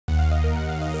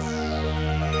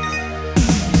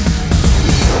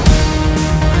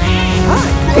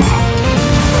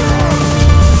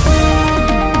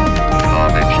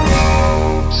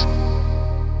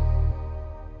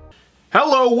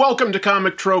welcome to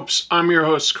Comic Tropes. I'm your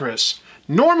host, Chris.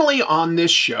 Normally on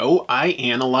this show, I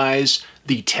analyze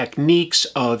the techniques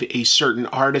of a certain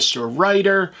artist or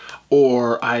writer,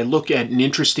 or I look at an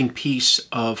interesting piece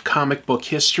of comic book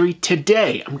history.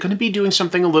 Today, I'm going to be doing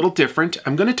something a little different.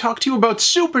 I'm going to talk to you about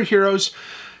superheroes,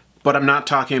 but I'm not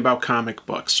talking about comic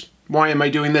books. Why am I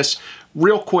doing this?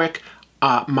 Real quick,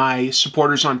 my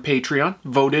supporters on Patreon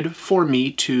voted for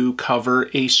me to cover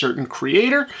a certain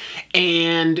creator,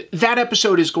 and that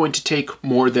episode is going to take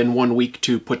more than 1 week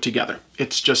to put together.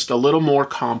 It's just a little more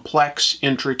complex,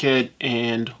 intricate,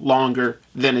 and longer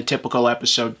than a typical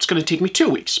episode. It's going to take me 2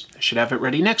 weeks. I should have it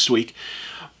ready next week,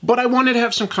 but I wanted to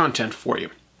have some content for you.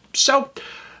 So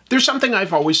there's something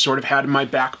I've always sort of had in my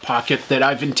back pocket that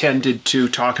I've intended to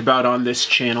talk about on this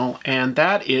channel, and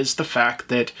that is the fact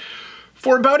that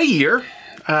for about a year,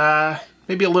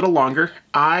 maybe a little longer,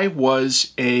 I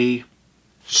was a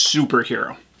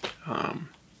superhero,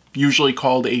 usually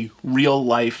called a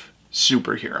real-life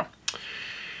superhero.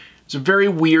 It's a very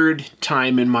weird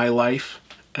time in my life,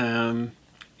 and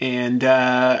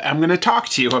I'm going to talk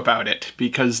to you about it,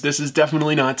 because this is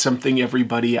definitely not something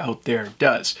everybody out there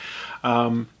does.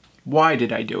 Why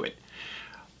did I do it?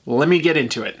 Well, let me get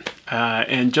into it.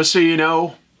 And just so you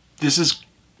know, this is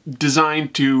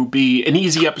designed to be an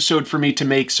easy episode for me to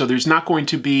make, so there's not going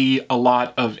to be a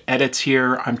lot of edits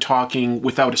here. I'm talking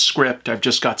without a script. I've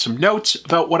just got some notes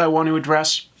about what I want to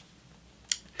address.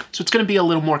 So it's going to be a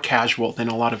little more casual than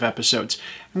a lot of episodes.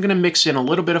 I'm going to mix in a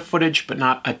little bit of footage, but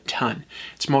not a ton.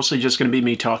 It's mostly just going to be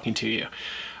me talking to you.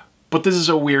 But this is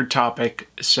a weird topic,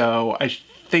 so I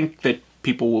think that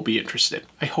people will be interested.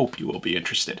 I hope you will be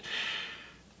interested.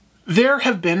 There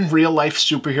have been real-life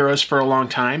superheroes for a long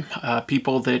time,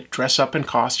 people that dress up in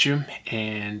costume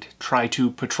and try to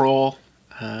patrol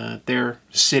their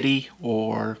city,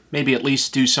 or maybe at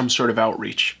least do some sort of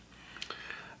outreach.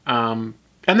 And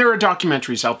there are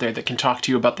documentaries out there that can talk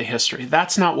to you about the history.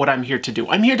 That's not what I'm here to do.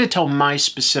 I'm here to tell my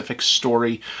specific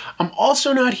story. I'm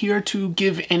also not here to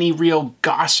give any real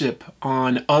gossip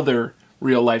on other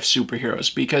real-life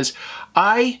superheroes, because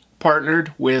I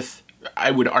partnered with, I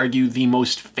would argue, the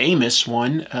most famous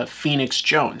one, Phoenix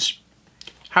Jones.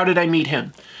 How did I meet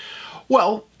him?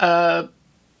 Well,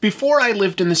 before I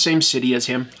lived in the same city as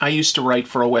him, I used to write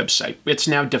for a website. It's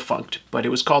now defunct, but it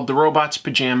was called The Robot's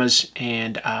Pajamas,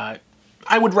 and I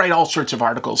would write all sorts of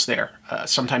articles there,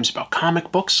 sometimes about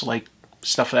comic books, like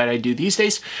stuff that I do these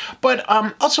days, but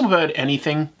also about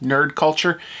anything nerd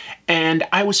culture. And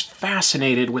I was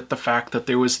fascinated with the fact that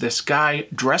there was this guy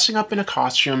dressing up in a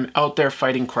costume out there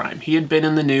fighting crime. He had been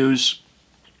in the news.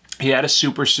 He had a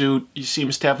super suit. He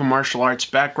seems to have a martial arts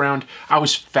background. I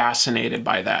was fascinated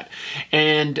by that.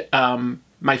 And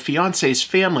my fiance's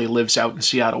family lives out in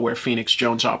Seattle, where Phoenix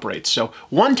Jones operates. So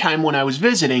one time when I was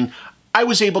visiting, I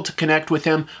was able to connect with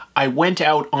him. I went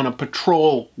out on a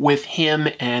patrol with him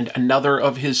and another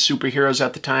of his superheroes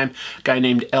at the time, a guy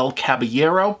named El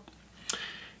Caballero.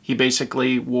 He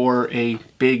basically wore a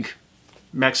big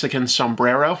Mexican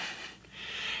sombrero.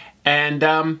 And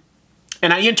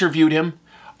I interviewed him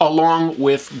along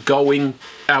with going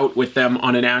out with them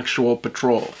on an actual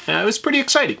patrol. And it was pretty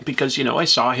exciting because, you know, I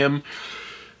saw him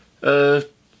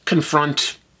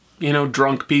confront, you know,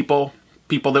 drunk people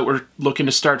that were looking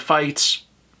to start fights.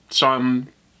 Saw him,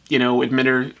 you know,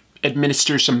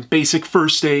 administer some basic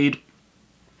first aid,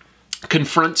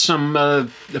 confront some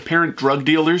apparent drug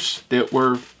dealers that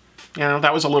were, you know,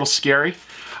 that was a little scary.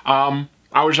 I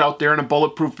was out there in a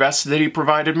bulletproof vest that he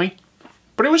provided me,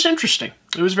 but it was interesting.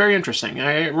 It was very interesting.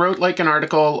 I wrote like an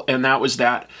article, and that was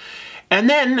that. And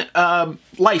then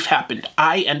life happened.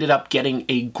 I ended up getting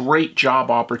a great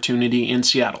job opportunity in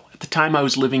Seattle. At the time, I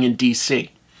was living in DC.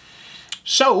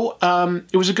 So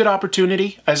it was a good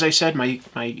opportunity. As I said,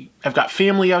 I've got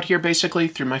family out here basically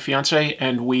through my fiance,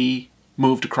 and we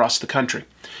moved across the country.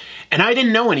 And I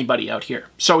didn't know anybody out here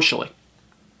socially,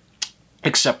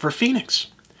 except for Phoenix.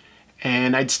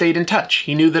 And I'd stayed in touch.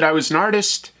 He knew that I was an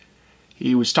artist.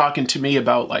 He was talking to me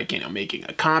about, like, you know, making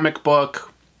a comic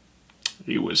book.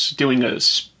 He was doing a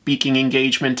speaking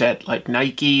engagement at, like,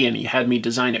 Nike, and he had me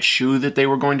design a shoe that they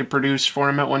were going to produce for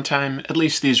him at one time. At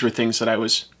least these were things that I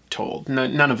was told.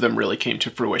 None of them really came to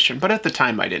fruition, but at the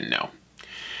time I didn't know.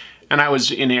 And I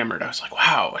was enamored. I was like,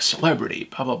 wow, a celebrity,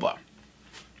 blah, blah, blah.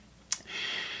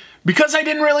 Because I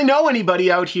didn't really know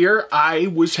anybody out here, I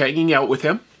was hanging out with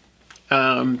him.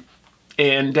 And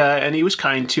he was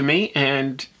kind to me,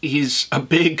 and he's a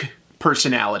big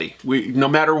personality. No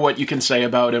matter what you can say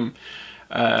about him,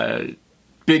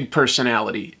 big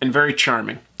personality and very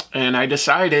charming. And I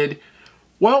decided,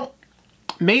 well,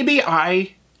 maybe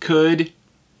I could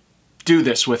do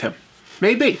this with him.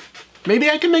 Maybe. maybe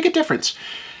I can make a difference.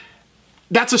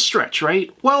 That's a stretch, right?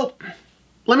 Well,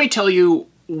 let me tell you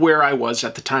where I was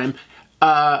at the time.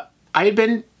 I had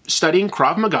been studying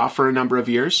Krav Maga for a number of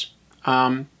years.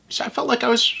 So I felt like I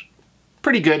was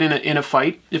pretty good in a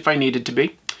fight if I needed to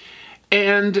be.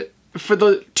 And for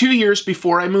the 2 years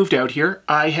before I moved out here,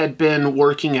 I had been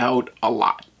working out a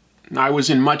lot. I was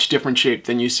in much different shape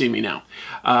than you see me now.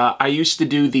 I used to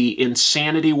do the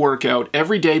insanity workout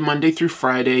every day, Monday through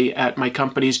Friday, at my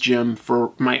company's gym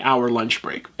for my hour lunch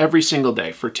break. Every single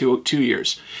day for two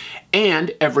years.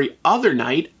 And every other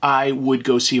night, I would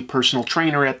go see a personal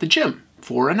trainer at the gym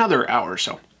for another hour or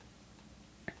so.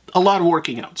 A lot of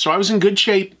working out. So I was in good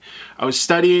shape. I was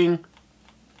studying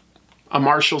a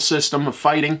martial system of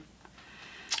fighting.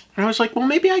 And I was like, well,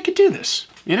 maybe I could do this.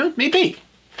 You know, maybe.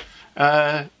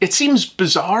 It seems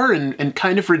bizarre and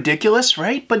kind of ridiculous,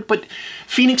 right? But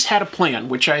Phoenix had a plan,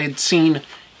 which I had seen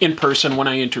in person when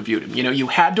I interviewed him. You know, you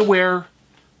had to wear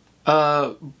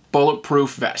a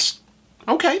bulletproof vest.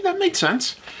 Okay, that makes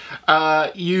sense.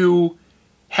 You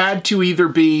had to either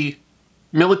be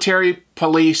military,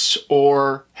 police,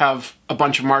 or have a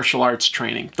bunch of martial arts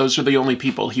training. Those are the only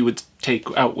people he would take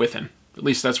out with him. At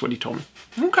least that's what he told me.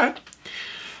 Okay.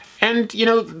 And, you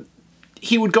know,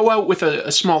 he would go out with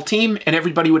a small team and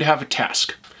everybody would have a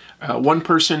task. One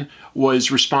person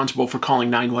was responsible for calling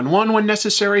 911 when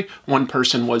necessary. One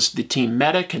person was the team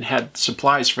medic and had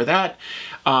supplies for that.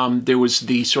 There was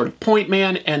the sort of point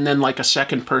man and then like a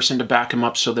second person to back him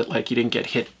up so that like he didn't get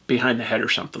hit behind the head or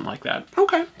something like that.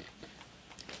 Okay.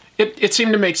 It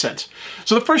seemed to make sense.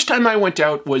 So the first time I went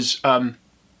out was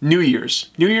New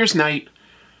Year's night,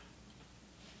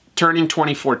 turning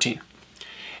 2014.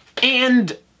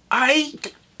 And I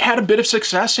had a bit of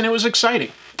success and it was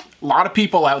exciting. A lot of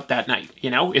people out that night, you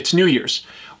know, it's New Year's.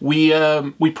 We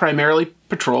primarily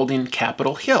patrolled in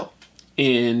Capitol Hill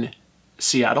in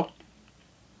Seattle,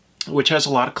 which has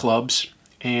a lot of clubs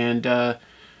and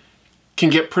can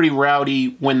get pretty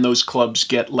rowdy when those clubs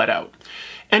get let out.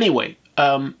 Anyway,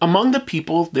 among the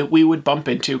people that we would bump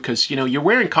into, because, you know, you're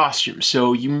wearing costumes,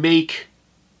 so you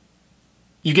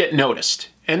get noticed.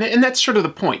 And that's sort of the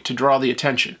point, to draw the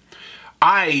attention.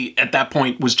 I, at that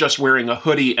point, was just wearing a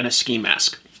hoodie and a ski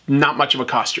mask. Not much of a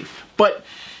costume. But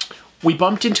we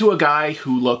bumped into a guy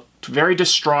who looked very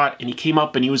distraught, and he came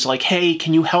up and he was like, hey,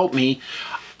 can you help me?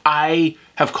 I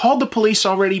have called the police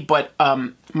already, but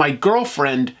my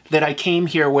girlfriend that I came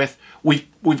here with,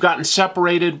 we've gotten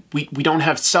separated. We don't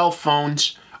have cell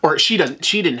phones. Or she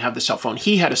didn't have the cell phone.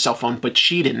 He had a cell phone, but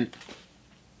she didn't.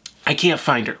 I can't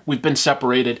find her. We've been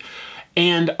separated.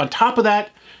 And on top of that,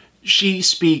 she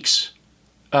speaks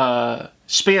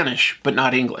Spanish, but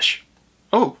not English.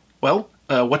 Oh, well,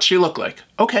 what's she look like?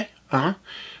 Okay,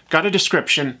 got a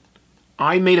description.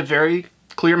 I made a very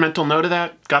clear mental note of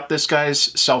that. Got this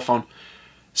guy's cell phone.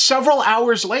 Several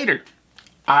hours later,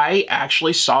 I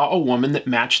actually saw a woman that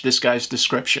matched this guy's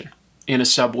description in a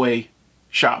Subway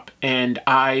shop. And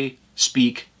I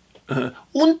speak un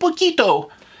poquito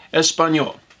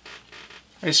español.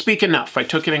 I speak enough. I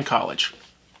took it in college.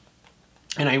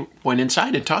 And I went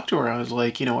inside and talked to her. I was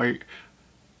like, you know,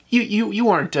 you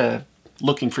aren't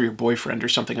looking for your boyfriend or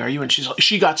something, are you? And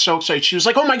she got so excited. She was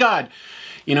like, oh my God.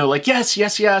 You know, like,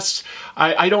 yes.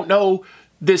 I don't know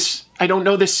this. I don't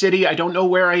know this city. I don't know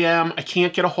where I am. I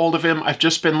can't get a hold of him. I've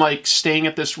just been like staying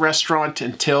at this restaurant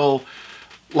until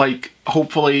like,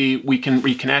 hopefully we can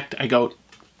reconnect. I go,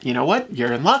 you know what?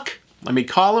 You're in luck. Let me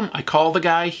call him. I called the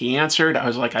guy. He answered. I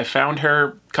was like, I found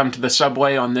her. Come to the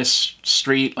Subway on this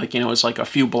street. Like, you know, it was like a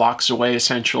few blocks away,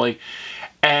 essentially.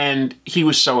 And he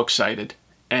was so excited.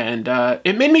 And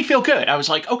it made me feel good. I was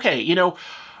like, okay, you know,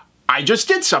 I just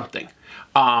did something.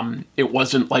 It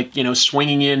wasn't like, you know,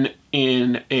 swinging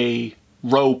in a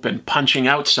rope and punching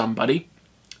out somebody.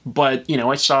 But, you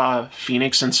know, I saw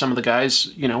Phoenix and some of the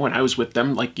guys, you know, when I was with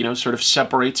them, like, you know, sort of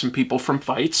separate some people from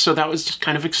fights. So that was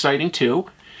kind of exciting, too.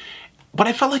 But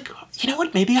I felt like, you know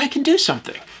what, maybe I can do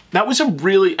something. That was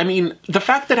I mean, the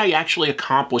fact that I actually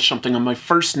accomplished something on my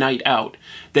first night out,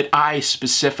 that I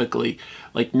specifically,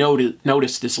 like,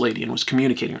 noticed this lady and was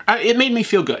communicating her, it made me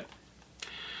feel good.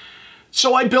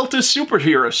 So I built a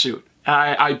superhero suit.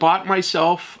 I bought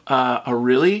myself a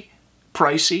really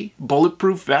pricey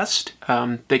bulletproof vest.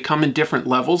 They come in different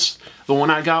levels. The one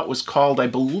I got was called, I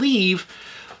believe,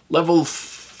 level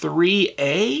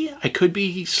 3A. I could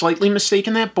be slightly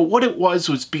mistaken that, but what it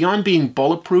was beyond being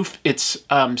bulletproof, it's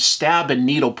stab and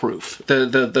needle proof.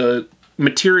 The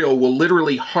material will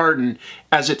literally harden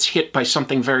as it's hit by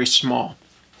something very small.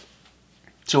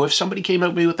 So if somebody came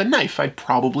at me with a knife, I'd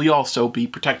probably also be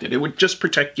protected. It would just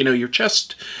protect, you know, your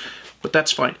chest, but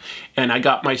that's fine. And I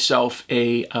got myself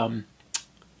a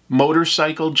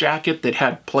motorcycle jacket that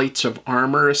had plates of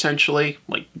armor, essentially,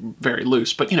 like very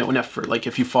loose, but you know, enough for like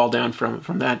if you fall down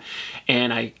from that.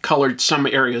 And I colored some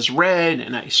areas red,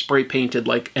 and I spray painted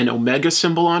like an Omega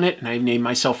symbol on it, and I named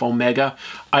myself Omega.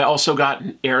 I also got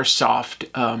an airsoft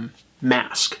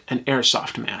mask,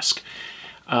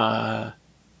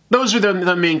 Those are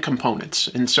the main components.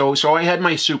 And so I had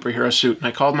my superhero suit, and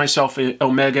I called myself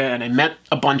Omega, and I met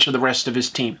a bunch of the rest of his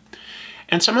team.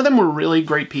 And some of them were really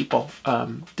great people.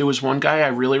 There was one guy I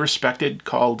really respected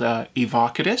called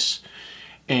Evocatus,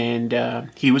 and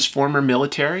he was former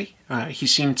military. He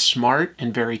seemed smart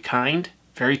and very kind,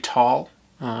 very tall,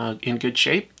 in good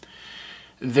shape.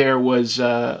 There was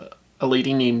a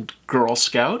lady named Girl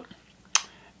Scout,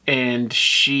 and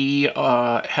she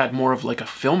had more of like a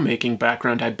filmmaking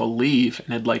background, I believe,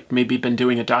 and had like maybe been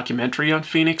doing a documentary on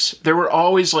Phoenix. There were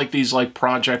always like these like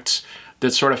projects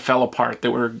that sort of fell apart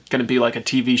that were going to be like a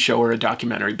TV show or a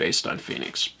documentary based on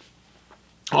Phoenix.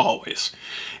 Always.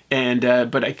 And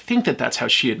but I think that's how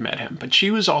she had met him. But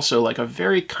she was also like a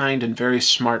very kind and very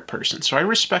smart person. So I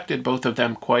respected both of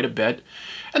them quite a bit.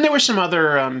 And there were some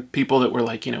other people that were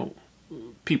like, you know,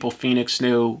 people Phoenix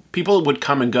knew, people would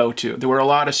come and go to. There were a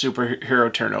lot of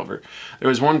superhero turnover. There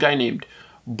was one guy named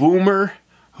Boomer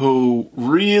who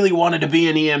really wanted to be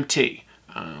an EMT.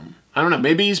 I don't know,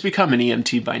 maybe he's become an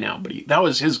EMT by now, but that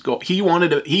was his goal. He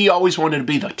always wanted to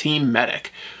be the team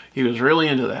medic. He was really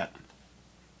into that.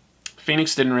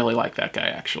 Phoenix didn't really like that guy,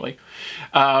 actually.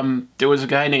 There was a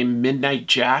guy named Midnight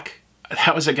Jack.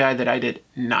 That was a guy that I did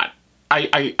not,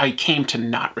 I came to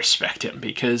not respect him,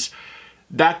 because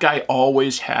that guy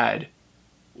always had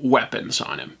weapons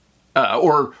on him.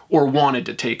 Or wanted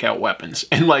to take out weapons.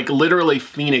 And like literally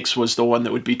Phoenix was the one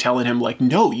that would be telling him like,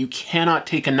 no, you cannot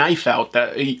take a knife out,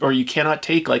 or you cannot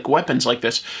take like weapons like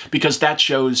this, because that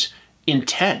shows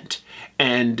intent.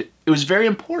 And it was very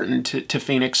important to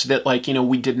Phoenix that, like, you know,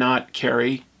 we did not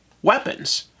carry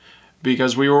weapons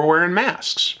because we were wearing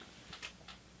masks.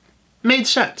 Made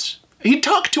sense. He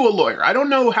talked to a lawyer. I don't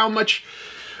know how much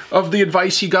of the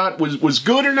advice he got was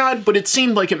good or not, but it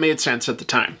seemed like it made sense at the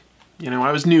time. You know,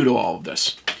 I was new to all of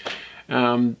this.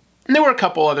 And there were a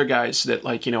couple other guys that,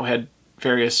 like, you know, had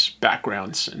various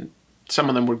backgrounds, and some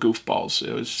of them were goofballs.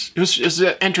 It was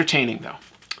entertaining, though.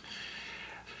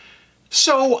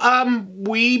 So I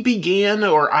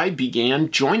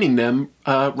began joining them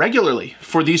regularly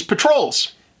for these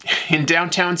patrols in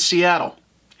downtown Seattle.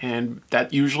 And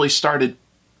that usually started,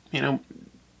 you know,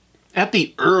 at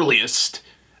the earliest,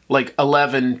 like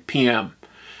 11 p.m.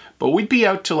 But we'd be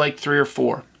out to like 3 or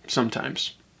 4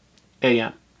 sometimes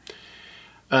a.m.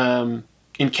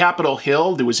 In Capitol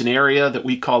Hill, there was an area that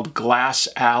we called Glass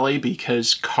Alley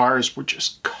because cars were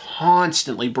just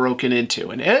constantly broken into.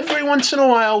 And every once in a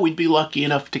while, we'd be lucky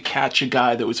enough to catch a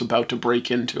guy that was about to break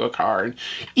into a car and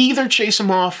either chase him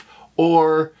off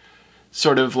or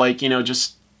sort of like, you know,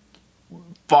 just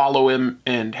follow him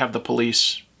and have the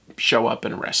police show up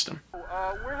and arrest him.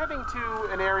 We're heading to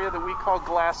an area that we call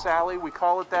Glass Alley. We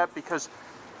call it that because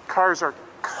cars are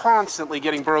constantly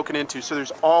getting broken into, so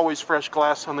there's always fresh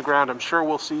glass on the ground. I'm sure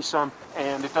we'll see some,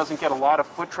 and it doesn't get a lot of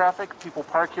foot traffic. People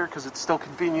park here because it's still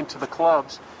convenient to the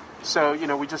clubs. So, you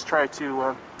know, we just try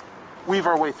to weave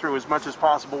our way through as much as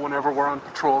possible whenever we're on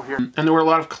patrol here. And there were a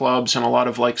lot of clubs and a lot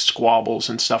of like squabbles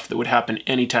and stuff that would happen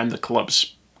anytime the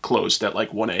clubs closed at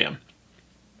like 1 a.m.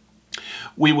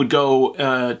 We would go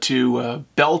to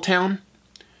Belltown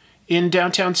in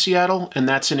downtown Seattle, and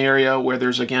that's an area where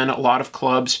there's, again, a lot of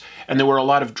clubs, and there were a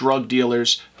lot of drug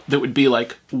dealers that would be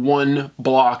like 1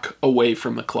 block away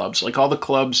from the clubs. Like all the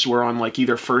clubs were on like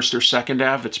either 1st or 2nd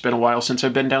Ave. It's been a while since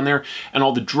I've been down there, and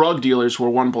all the drug dealers were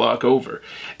 1 block over.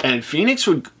 And Phoenix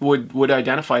would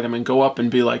identify them and go up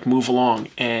and be like, move along.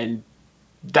 And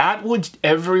that would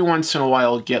every once in a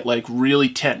while get like really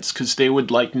tense because they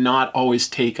would like not always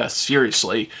take us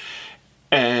seriously.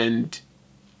 And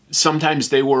sometimes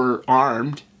they were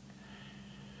armed,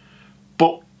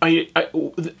 but we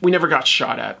never got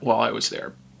shot at while I was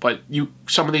there. But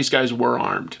some of these guys were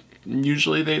armed. And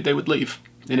usually they would leave.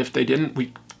 And if they didn't,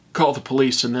 we'd call the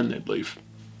police and then they'd leave.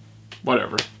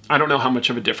 Whatever. I don't know how much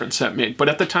of a difference that made, but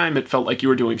at the time it felt like you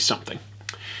were doing something.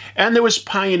 And there was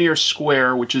Pioneer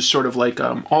Square, which is sort of like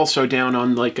also down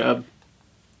on like the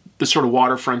sort of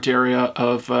waterfront area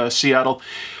of Seattle.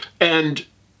 And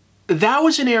that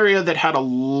was an area that had a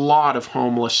lot of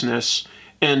homelessness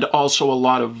and also a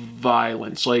lot of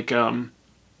violence. Like,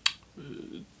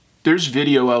 there's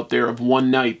video out there of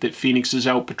one night that Phoenix is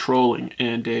out patrolling,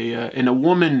 and a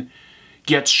woman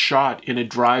gets shot in a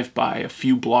drive-by a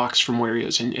few blocks from where he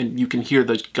is, and you can hear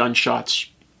the gunshots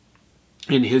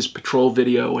in his patrol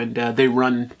video, and they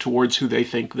run towards who they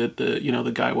think that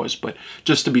the guy was. But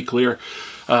just to be clear,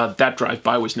 that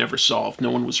drive-by was never solved.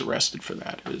 No one was arrested for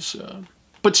that.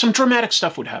 But some dramatic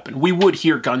stuff would happen. We would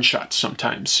hear gunshots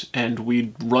sometimes, and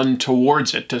we'd run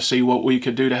towards it to see what we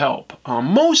could do to help.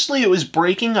 Mostly it was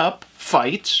breaking up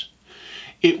fights.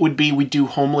 It would be, we'd do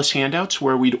homeless handouts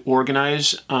where we'd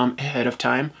organize ahead of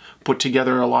time, put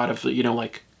together a lot of,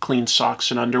 like clean socks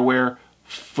and underwear,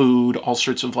 food, all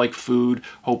sorts of like food,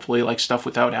 hopefully like stuff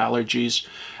without allergies.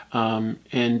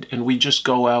 And we just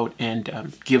go out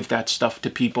and give that stuff to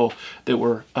people that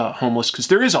were homeless, because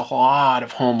there is a lot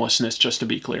of homelessness, just to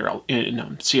be clear,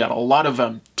 in Seattle. A lot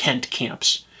of tent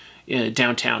camps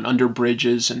downtown, under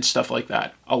bridges and stuff like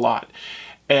that, a lot.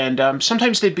 And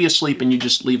sometimes they'd be asleep and you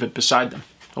just leave it beside them.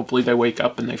 Hopefully they wake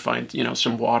up and they find,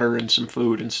 some water and some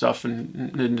food and stuff,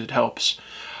 and it helps.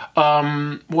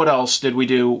 What else did we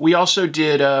do? We also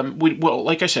did, well,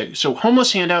 like I say, so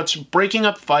homeless handouts, breaking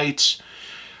up fights,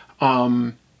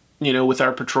 with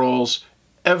our patrols,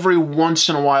 every once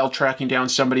in a while tracking down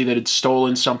somebody that had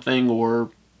stolen something or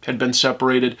had been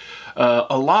separated.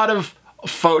 A lot of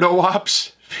photo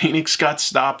ops. Phoenix got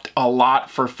stopped a lot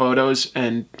for photos,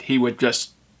 and he would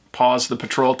just pause the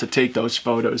patrol to take those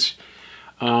photos.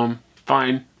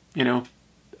 Fine,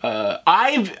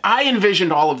 I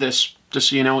envisioned all of this, just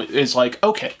so you know, is like,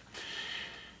 okay,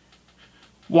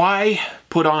 why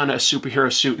put on a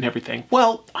superhero suit and everything?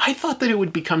 Well, I thought that it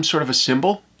would become sort of a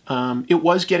symbol. It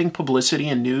was getting publicity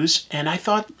and news, and I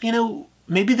thought,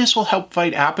 maybe this will help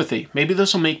fight apathy. Maybe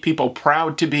this will make people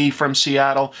proud to be from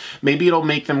Seattle. Maybe it'll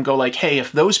make them go like, hey,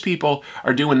 if those people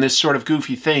are doing this sort of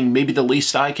goofy thing, maybe the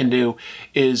least I can do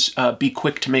is be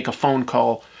quick to make a phone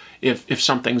call if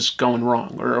something's going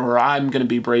wrong, or I'm going to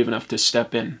be brave enough to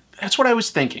step in. That's what I was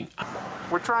thinking.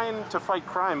 We're trying to fight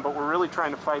crime, but we're really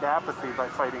trying to fight apathy by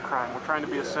fighting crime. We're trying to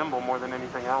be a symbol more than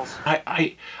anything else.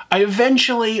 I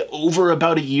eventually, over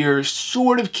about a year,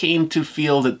 sort of came to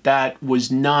feel that that was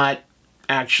not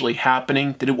actually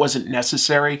happening, that it wasn't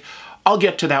necessary. I'll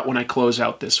get to that when I close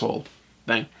out this whole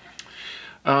thing.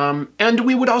 And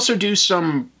we would also do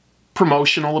some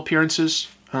promotional appearances.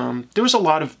 There was a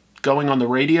lot of going on the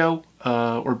radio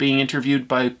or being interviewed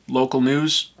by local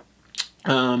news.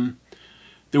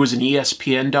 There was an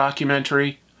ESPN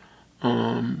documentary.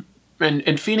 And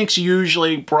Phoenix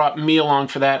usually brought me along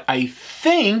for that, I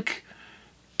think,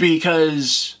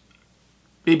 because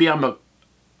maybe I'm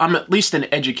at least an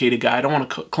educated guy. I don't want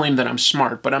to claim that I'm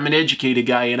smart, but I'm an educated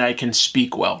guy and I can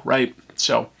speak well, right?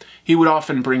 So he would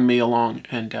often bring me along,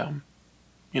 and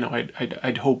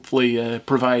I'd hopefully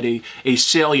provide a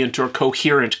salient or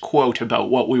coherent quote about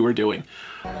what we were doing.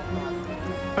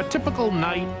 A typical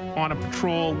night on a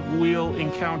patrol, we'll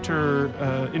encounter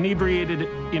inebriated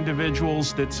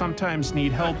individuals that sometimes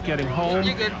need help getting home.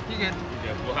 You're good, you're good.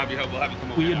 Yeah, we'll have you come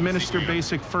over. We administer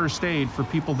basic first aid for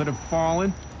people that have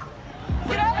fallen.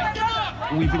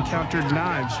 We've encountered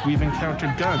knives, we've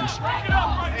encountered guns.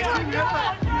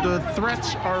 The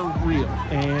threats are real,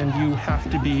 and you have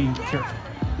to be careful.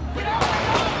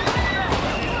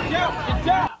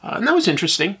 And that was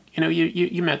interesting.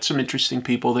 You met some interesting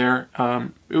people there.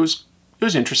 It was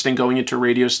interesting going into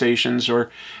radio stations or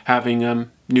having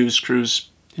news crews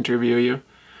interview you.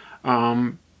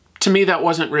 To me, that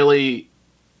wasn't really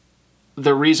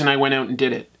the reason I went out and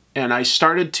did it. And I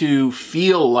started to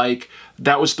feel like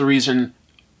that was the reason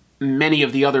many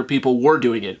of the other people were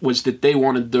doing it, was that they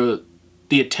wanted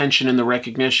the attention and the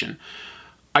recognition.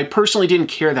 I personally didn't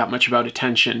care that much about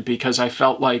attention, because I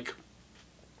felt like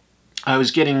I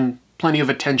was getting plenty of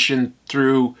attention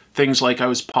through things like I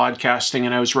was podcasting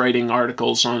and I was writing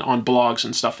articles on blogs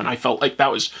and stuff, and I felt like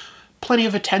that was plenty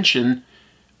of attention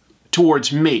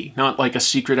towards me, not like a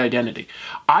secret identity.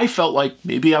 I felt like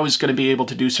maybe I was going to be able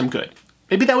to do some good.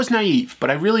 Maybe that was naive, but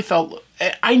I really felt,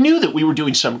 I knew that we were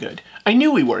doing some good. I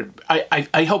knew we were.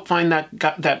 I helped find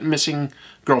that missing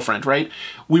girlfriend, right?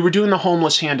 We were doing the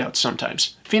homeless handouts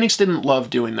sometimes. Phoenix didn't love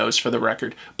doing those, for the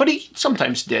record, but he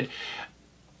sometimes did.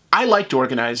 I liked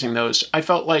organizing those. I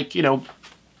felt like, yeah,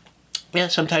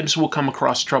 sometimes we'll come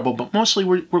across trouble, but mostly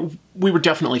we were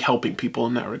definitely helping people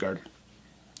in that regard.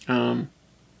 That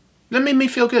made me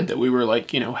feel good that we were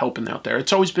helping out there.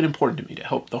 It's always been important to me to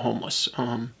help the homeless.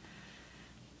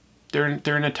 They're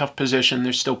in a tough position.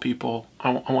 There's still people.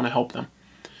 I want to help them.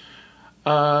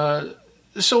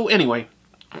 So anyway,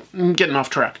 I'm getting off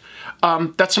track.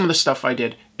 That's some of the stuff I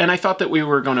did, and I thought that we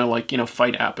were going to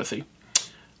fight apathy.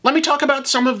 Let me talk about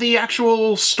some of the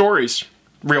actual stories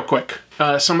real quick.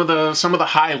 Some of the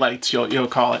highlights, you'll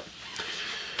call it.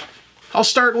 I'll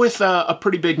start with a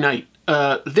pretty big night.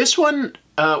 This one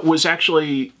was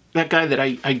actually that guy that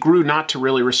I grew not to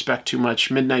really respect too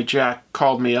much, Midnight Jack,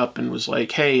 called me up and was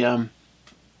like, hey,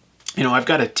 you know, I've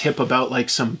got a tip about like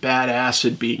some bad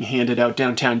acid being handed out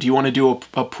downtown. Do you want to do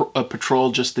a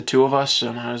patrol, just the two of us?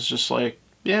 And I was just like,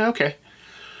 yeah, okay.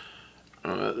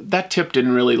 That tip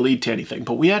didn't really lead to anything,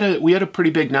 but we had a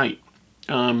pretty big night.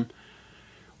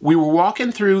 We were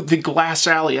walking through the glass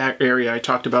alley area I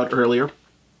talked about earlier,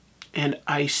 and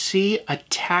I see a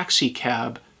taxi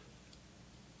cab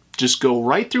just go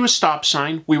right through a stop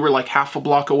sign. We were like half a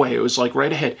block away. It was like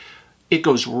right ahead. It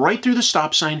goes right through the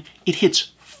stop sign. It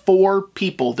hits 4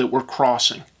 people that were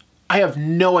crossing. I have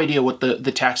no idea what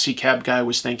the taxi cab guy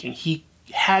was thinking. He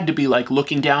had to be like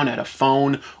looking down at a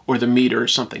phone or the meter or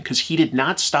something, because he did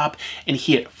not stop, and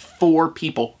he hit 4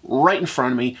 people right in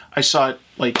front of me. I saw it,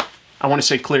 like, I want to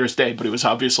say clear as day, but it was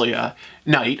obviously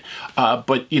night.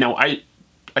 But, you know, I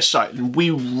saw it, and we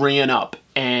ran up,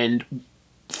 and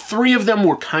 3 of them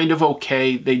were kind of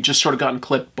okay. They just sort of gotten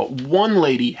clipped, but one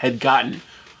lady had gotten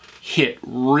hit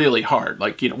really hard.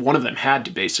 Like, you know, one of them had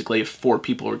to basically, if 4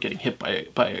 people were getting hit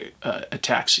by a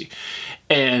taxi.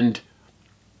 And,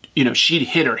 you know, she'd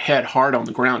hit her head hard on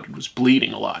the ground and was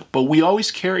bleeding a lot. But we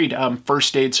always carried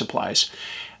first aid supplies.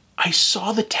 I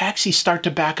saw the taxi start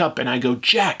to back up, and I go,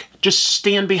 Jack, just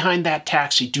stand behind that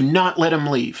taxi. Do not let him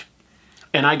leave.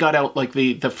 And I got out like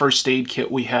the first aid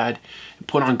kit we had,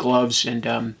 put on gloves,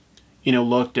 and you know,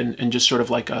 looked and just sort of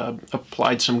like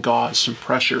applied some gauze, some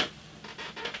pressure.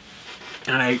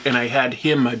 And I had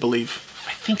him, I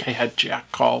think I had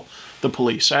Jack call the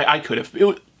police. I could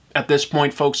have. At this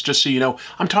point, folks, just so you know,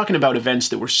 I'm talking about events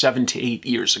that were 7 to 8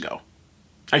 years ago.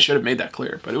 I should have made that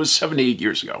clear, but it was 7 to 8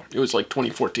 years ago. It was like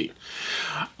 2014.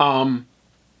 And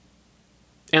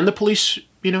the police,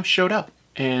 you know, showed up.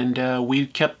 And we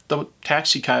kept the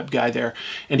taxi cab guy there.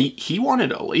 And he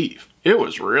wanted to leave. It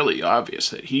was really obvious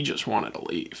that he just wanted to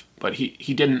leave. But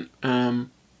he didn't.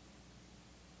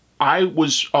 I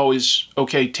was always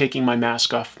okay taking my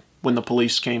mask off when the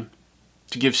police came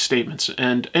to give statements.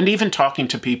 And even talking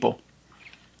to people.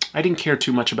 I didn't care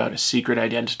too much about a secret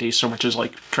identity so much as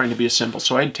like trying to be a symbol.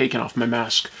 So I had taken off my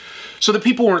mask. So the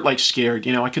people weren't like scared,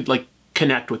 you know, I could like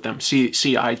connect with them,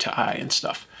 see eye to eye and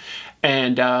stuff.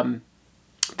 And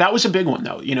that was a big one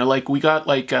though. You know, like we got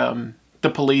like the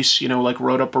police, you know, like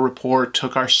wrote up a report,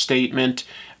 took our statement.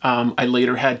 I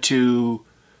later had to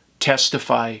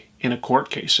testify in a court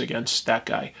case against that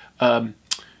guy.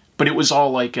 But it was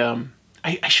all like,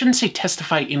 I shouldn't say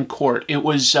testify in court. It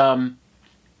was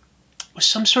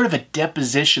some sort of a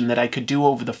deposition that I could do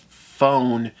over the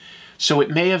phone. So it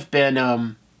may have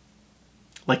been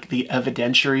like the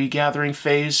evidentiary gathering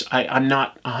phase. I'm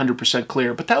not 100%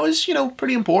 clear, but that was, you know,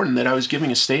 pretty important that I was giving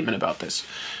a statement about this,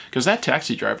 because that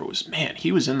taxi driver was, man,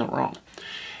 he was in the wrong.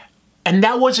 And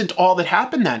that wasn't all that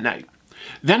happened that night.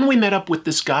 Then we met up with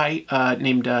this guy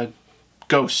named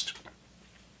Ghost,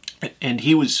 and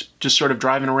he was just sort of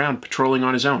driving around patrolling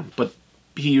on his own, but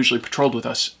he usually patrolled with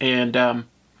us. And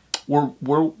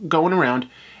we're going around,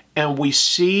 and we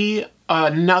see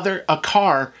a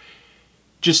car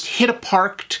just hit a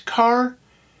parked car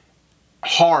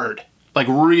hard, like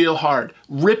real hard,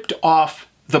 ripped off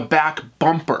the back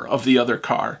bumper of the other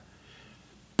car,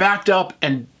 backed up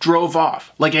and drove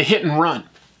off like a hit and run,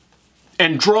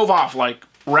 and drove off like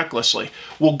recklessly.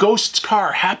 Well, Ghost's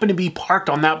car happened to be parked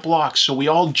on that block, so we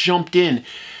all jumped in,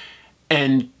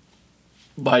 and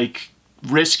like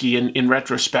risky in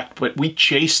retrospect, but we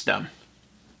chased them.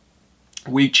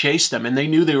 We chased them, and they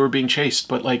knew they were being chased,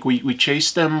 but like we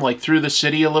chased them like through the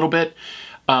city a little bit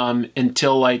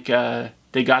until like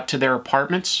they got to their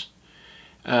apartments.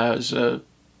 It was a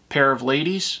pair of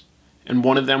ladies, and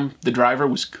one of them, the driver,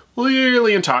 was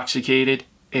clearly intoxicated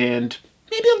and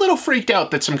maybe a little freaked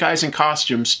out that some guys in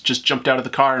costumes just jumped out of the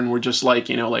car and were just like,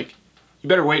 you know, like, you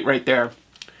better wait right there.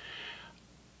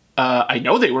 I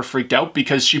know they were freaked out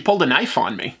because she pulled a knife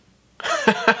on me.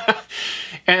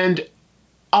 And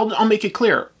I'll make it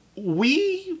clear.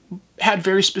 We had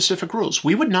very specific rules.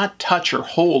 We would not touch or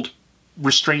hold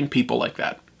restrained people like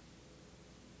that.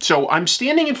 So I'm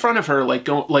standing in front of her, like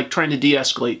trying to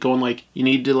de-escalate, going like, you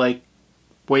need to like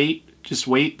wait, just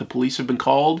wait. The police have been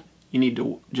called. You need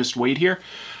to just wait here.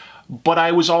 But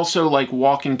I was also like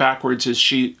walking backwards as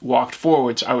she walked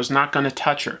forwards. I was not going to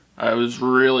touch her. I was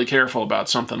really careful about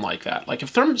something like that. Like if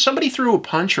somebody threw a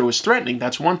punch or was threatening,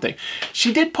 that's one thing.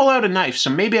 She did pull out a knife, so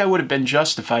maybe I would have been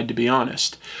justified, to be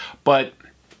honest. But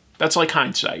that's like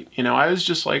hindsight. You know, I was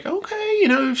just like, okay, you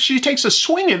know, if she takes a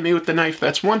swing at me with the knife,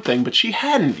 that's one thing. But she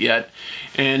hadn't yet.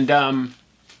 And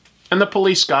the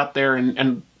police got there,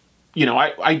 and you know,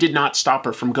 I did not stop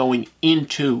her from going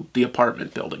into the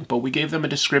apartment building, but we gave them a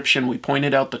description. We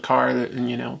pointed out the car, and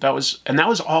you know, that was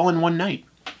all in one night.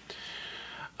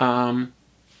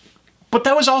 But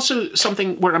that was also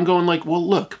something where I'm going like, well,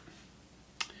 look,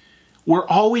 we're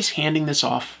always handing this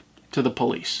off to the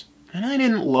police. And I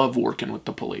didn't love working with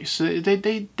the police.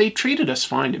 They treated us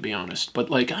fine, to be honest. But,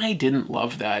 like, I didn't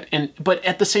love that. But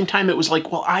at the same time, it was like,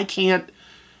 well, I can't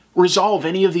resolve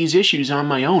any of these issues on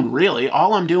my own, really.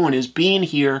 All I'm doing is being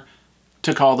here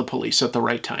to call the police at the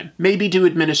right time. Maybe to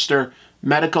administer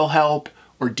medical help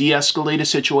or de-escalate a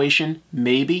situation.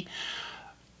 Maybe.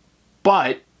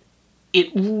 But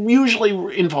it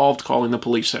usually involved calling the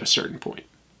police at a certain point.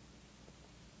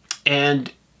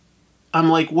 And I'm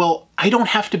like, well, I don't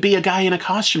have to be a guy in a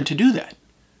costume to do that.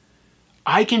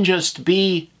 I can just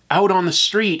be out on the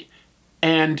street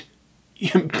and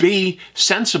be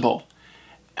sensible.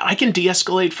 I can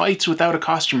de-escalate fights without a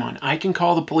costume on. I can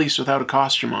call the police without a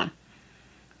costume on.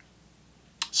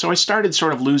 So I started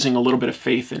sort of losing a little bit of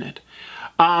faith in it.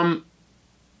 One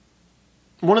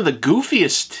of the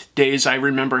goofiest days I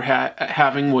remember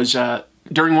having was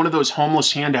during one of those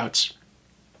homeless handouts.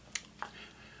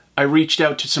 I reached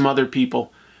out to some other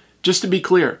people. Just to be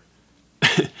clear,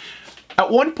 at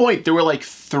one point there were like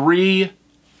 3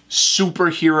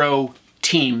 superhero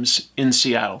teams in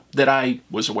Seattle that I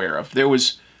was aware of. There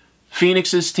was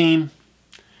Phoenix's team.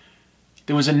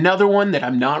 There was another one that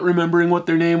I'm not remembering what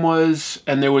their name was.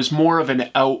 And there was more of an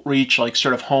outreach, like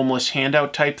sort of homeless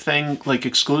handout type thing, like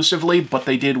exclusively, but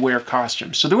they did wear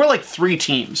costumes. So there were like 3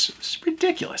 teams. It's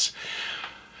ridiculous.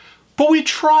 But we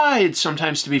tried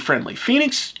sometimes to be friendly.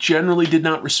 Phoenix generally did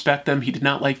not respect them. He did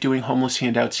not like doing homeless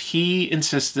handouts. He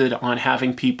insisted on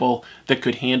having people that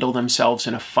could handle themselves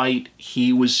in a fight.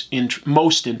 He was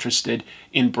most interested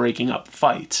in breaking up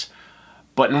fights.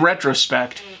 But in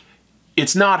retrospect,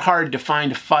 it's not hard to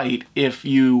find a fight if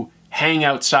you hang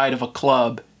outside of a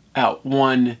club at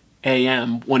 1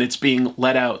 a.m. when it's being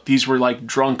let out. These were like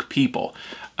drunk people.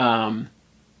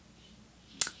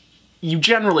 You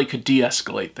generally could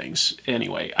de-escalate things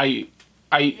anyway. I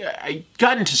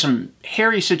got into some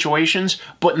hairy situations,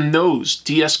 but in those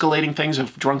de-escalating things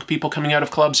of drunk people coming out of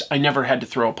clubs, I never had to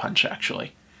throw a punch,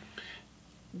 actually.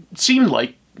 It seemed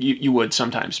like you would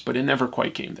sometimes, but it never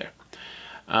quite came there.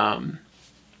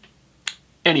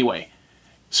 Anyway,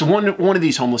 so one of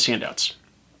these homeless handouts,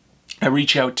 I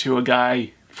reach out to a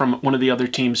guy from one of the other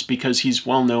teams because he's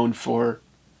well known for,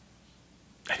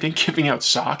 I think, giving out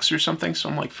socks or something. So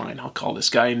I'm like, fine, I'll call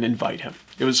this guy and invite him.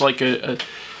 It was like a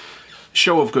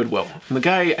show of goodwill. And the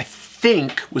guy, I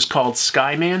think, was called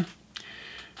Skyman.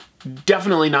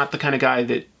 Definitely not the kind of guy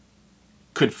that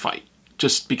could fight,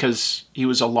 just because he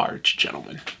was a large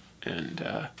gentleman.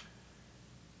 And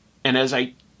as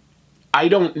I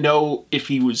don't know if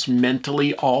he was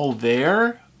mentally all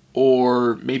there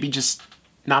or maybe just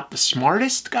not the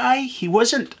smartest guy. He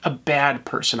wasn't a bad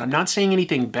person. I'm not saying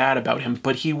anything bad about him,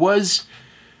 but he was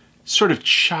sort of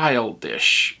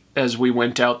childish as we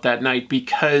went out that night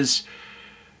because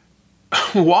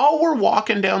while we're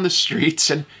walking down the streets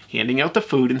and handing out the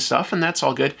food and stuff, and that's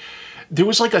all good, there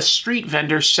was like a street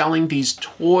vendor selling these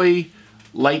toy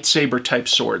lightsaber type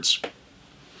swords.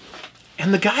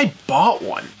 And the guy bought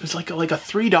one. It was like a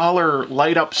 $3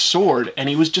 light up sword, and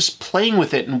he was just playing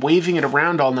with it and waving it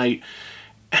around all night.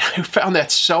 And I found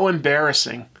that so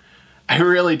embarrassing. I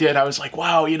really did. I was like,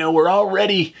 wow, you know, we're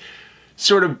already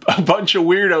sort of a bunch of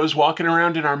weirdos walking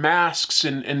around in our masks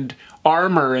and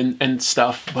armor and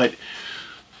stuff, but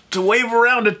to wave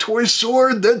around a toy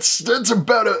sword, that's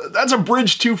a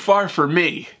bridge too far for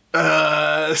me.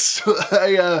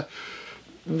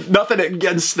 Nothing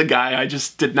against the guy. I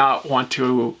just did not want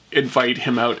to invite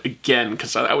him out again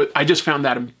because I just found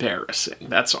that embarrassing.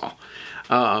 That's all.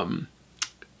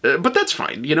 But that's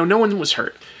fine. You know, no one was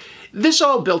hurt. This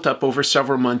all built up over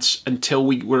several months until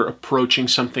we were approaching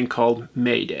something called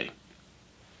May Day.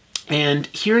 And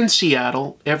here in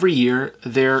Seattle, every year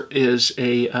there is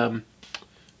a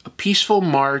peaceful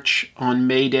march on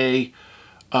May Day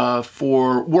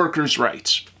for workers'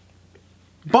 rights.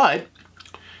 But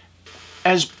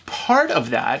as part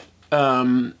of that,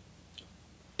 there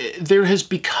has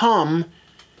become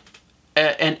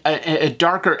a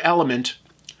darker element.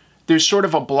 There's sort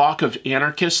of a block of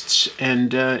anarchists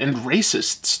and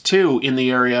racists, too, in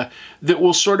the area that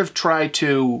will sort of try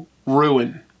to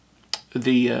ruin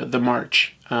the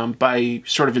march by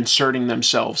sort of inserting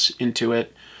themselves into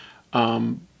it.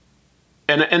 And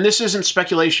this isn't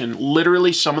speculation.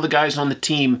 Literally, some of the guys on the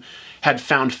team had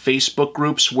found Facebook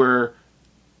groups where,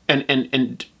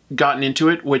 and gotten into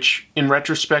it, which in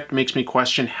retrospect makes me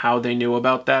question how they knew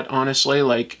about that, honestly.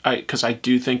 Like, because I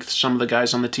do think some of the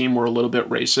guys on the team were a little bit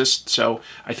racist, so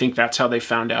I think that's how they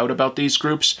found out about these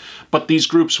groups. But these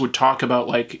groups would talk about,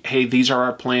 like, hey, these are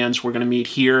our plans, we're going to meet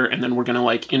here, and then we're going to,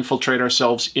 like, infiltrate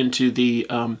ourselves into the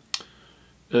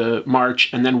march,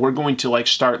 and then we're going to, like,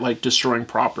 start, like, destroying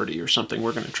property or something.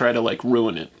 We're going to try to, like,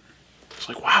 ruin it. It's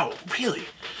like, wow, really?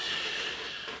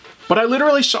 But I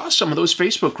literally saw some of those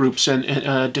Facebook groups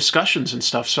and discussions and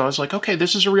stuff, so I was like, okay,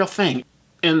 this is a real thing.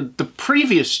 And the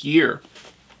previous year,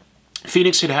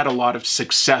 Phoenix had had a lot of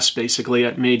success, basically,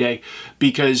 at May Day,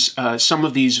 because some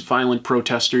of these violent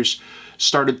protesters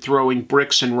started throwing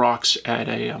bricks and rocks at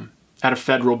a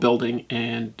federal building,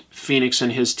 and Phoenix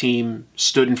and his team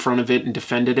stood in front of it and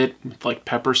defended it with, like,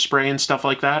 pepper spray and stuff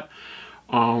like that.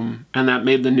 And that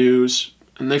made the news,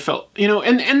 and they felt, you know,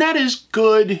 and that is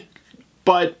good,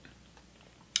 but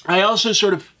I also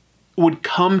sort of would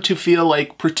come to feel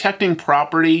like protecting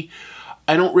property,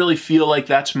 I don't really feel like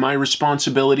that's my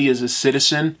responsibility as a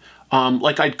citizen.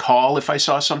 Like, I'd call if I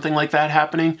saw something like that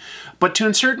happening. But to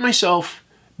insert myself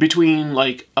between,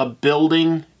 like, a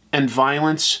building and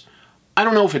violence, I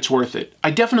don't know if it's worth it. I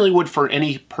definitely would for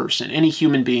any person, any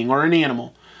human being, or any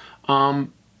animal.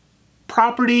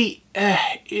 Property,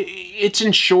 it's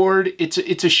insured.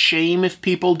 It's a shame if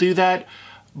people do that.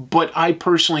 But I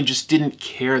personally just didn't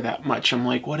care that much. I'm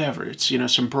like, whatever. It's, you know,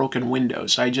 some broken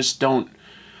windows. I just don't.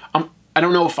 I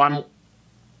don't know if I'm.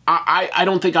 I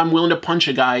don't think I'm willing to punch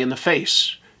a guy in the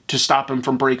face to stop him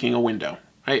from breaking a window.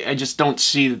 I just don't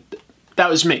see. That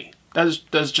was me.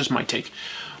 That's just my take.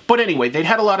 But anyway, they'd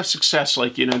had a lot of success,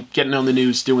 like, you know, getting on the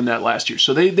news doing that last year.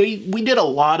 So we did a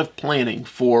lot of planning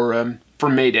for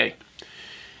May Day.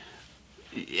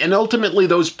 And ultimately,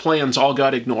 those plans all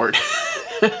got ignored.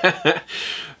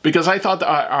 Because I thought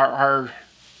that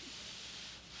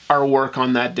our work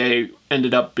on that day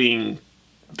ended up being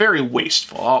very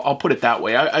wasteful. I'll put it that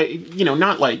way. I you know,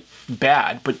 not like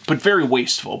bad, but very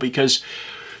wasteful, because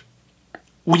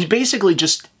we basically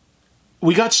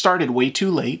we got started way too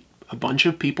late. A bunch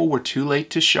of people were too late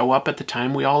to show up at the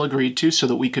time we all agreed to, so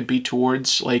that we could be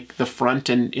towards, like, the front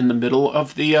and in the middle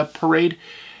of the parade.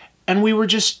 And we were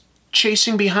just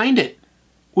chasing behind it.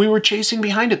 We were chasing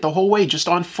behind it the whole way, just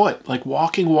on foot, like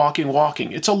walking.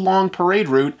 It's a long parade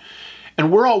route, and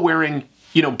we're all wearing,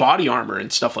 you know, body armor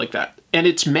and stuff like that. And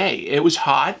it's May. It was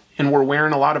hot, and we're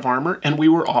wearing a lot of armor, and we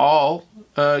were all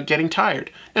getting tired.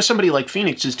 Now, somebody like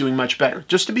Phoenix is doing much better.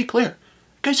 Just to be clear,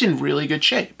 the guy's in really good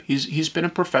shape. He's been a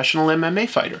professional MMA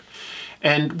fighter.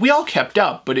 And we all kept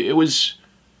up, but we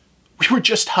were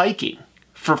just hiking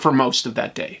for most of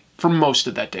that day.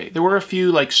 There were a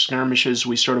few, like, skirmishes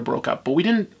we sort of broke up, but we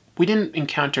didn't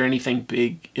encounter anything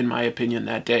big, in my opinion,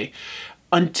 that day,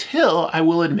 until, I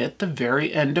will admit, the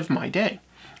very end of my day.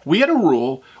 We had a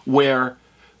rule where,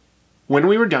 when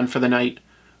we were done for the night,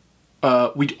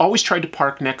 we always tried to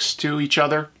park next to each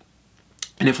other,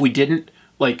 and if we didn't,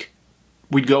 like,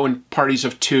 we'd go in parties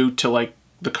of 2 to, like,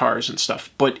 the cars and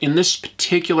stuff. But in this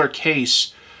particular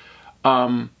case,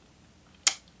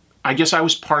 I guess I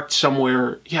was parked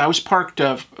somewhere. Yeah, I was parked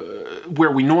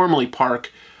where we normally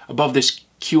park, above this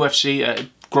QFC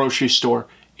grocery store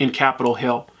in Capitol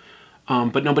Hill.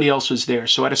 But nobody else was there.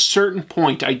 So at a certain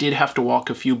point, I did have to walk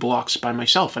a few blocks by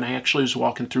myself. And I actually was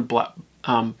walking through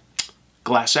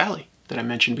Glass Alley that I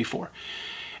mentioned before.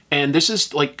 And this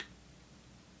is, like,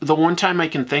 the one time I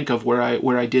can think of where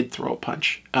I did throw a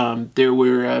punch. There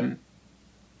were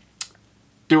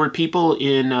people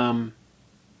in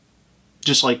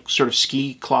just, like, sort of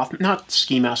ski cloth, not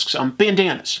ski masks,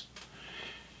 bandanas.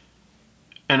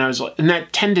 And I was like, and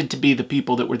that tended to be the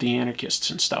people that were the anarchists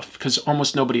and stuff, because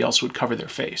almost nobody else would cover their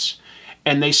face.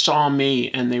 And they saw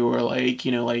me, and they were like,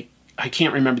 you know, like, I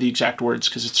can't remember the exact words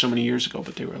because it's so many years ago,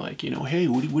 but they were like, you know, hey,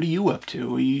 what are you up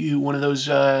to? Are you one of those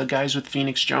guys with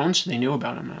Phoenix Jones? They knew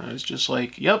about him. And I was just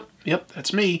like, yep,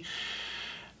 that's me.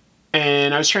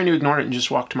 And I was trying to ignore it and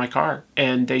just walk to my car,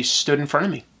 and they stood in front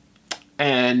of me.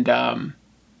 And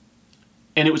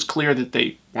it was clear that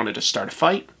they wanted to start a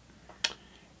fight.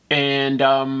 And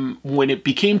when it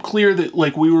became clear that,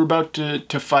 like, we were about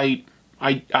to fight,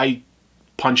 I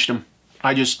punched him.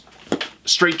 I just,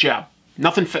 straight jab.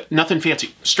 Nothing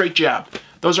fancy. Straight jab.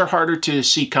 Those are harder to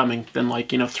see coming than,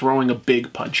 like, you know, throwing a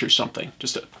big punch or something.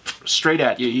 Just straight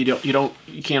at you. You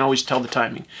can't always tell the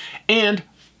timing. And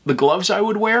the gloves I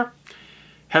would wear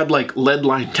had, like,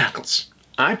 lead-lined knuckles.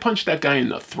 I punched that guy in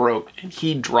the throat, and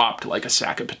he dropped like a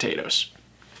sack of potatoes.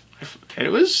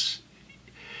 It was...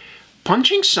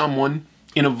 Punching someone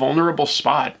in a vulnerable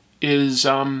spot is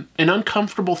an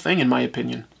uncomfortable thing, in my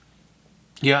opinion.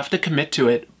 You have to commit to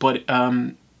it, but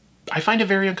I find it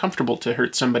very uncomfortable to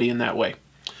hurt somebody in that way.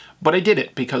 But I did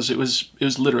it because it was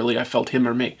literally, I felt him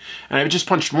or me. And I just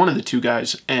punched one of the two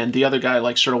guys, and the other guy,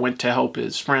 like, sort of went to help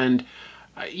his friend.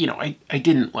 I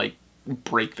didn't, like,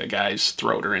 break the guy's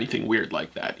throat or anything weird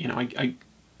like that. You know,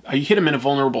 I hit him in a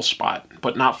vulnerable spot,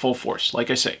 but not full force.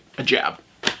 Like I say, a jab.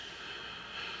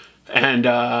 And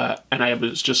I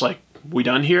was just like, we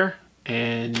done here?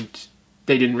 And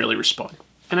they didn't really respond.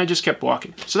 And I just kept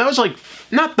walking. So that was, like,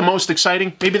 not the most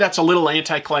exciting. Maybe that's a little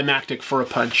anticlimactic for a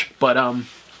punch, but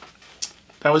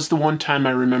that was the one time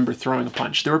I remember throwing a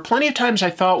punch. There were plenty of times I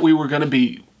thought we were going to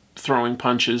be throwing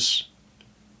punches,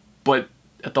 but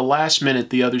at the last minute,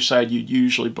 the other side, you'd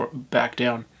usually back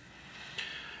down.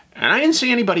 And I didn't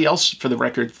see anybody else, for the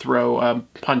record, throw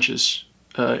punches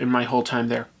in my whole time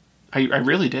there. I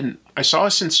really didn't. I saw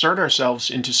us insert ourselves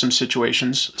into some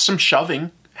situations. Some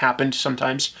shoving happened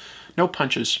sometimes. No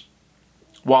punches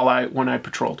when I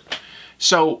patrolled.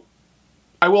 So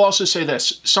I will also say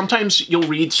this. Sometimes you'll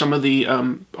read some of the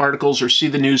articles or see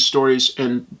the news stories,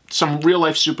 and some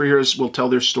real-life superheroes will tell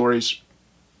their stories.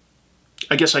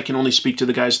 I guess I can only speak to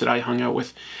the guys that I hung out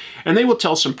with. And they will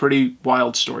tell some pretty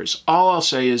wild stories. All I'll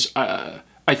say is I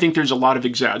think there's a lot of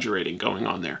exaggerating going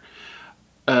on there.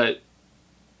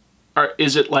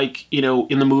 Is it like, you know,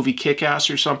 in the movie Kick-Ass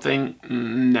or something?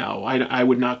 No, I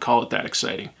would not call it that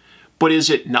exciting. But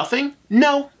is it nothing?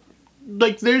 No.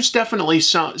 Like, there's definitely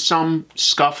some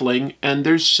scuffling, and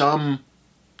there's some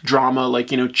drama, like,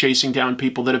 you know, chasing down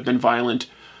people that have been violent.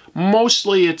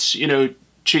 Mostly it's, you know,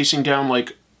 chasing down,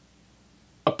 like,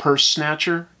 a purse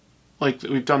snatcher. Like,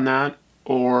 we've done that.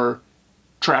 Or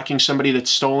tracking somebody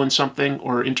that's stolen something,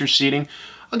 or interceding.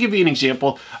 I'll give you an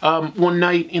example. One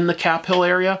night in the Cap Hill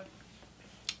area,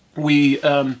 we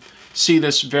see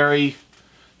this very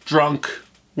drunk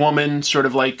woman sort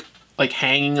of like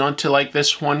hanging onto like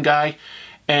this one guy.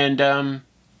 And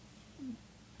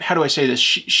how do I say this?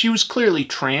 She was clearly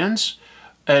trans,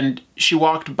 and she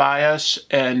walked by us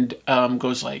and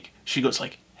she goes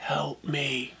like, "Help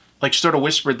me." Like, sort of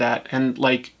whispered that, and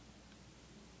like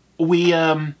we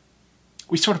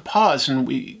sort of paused, and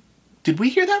did we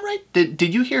hear that right?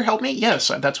 Did you hear "help me"? Yes,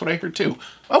 that's what I heard too.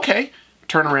 Okay.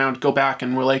 Turn around, go back,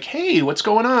 and we're like, "Hey, what's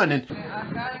going on?" And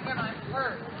I've got to get my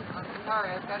purse. I'm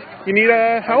sorry, I've got to get. You need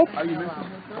help?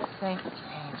 Thank you.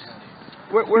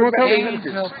 Where's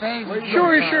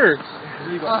Sure.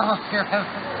 Oh, you're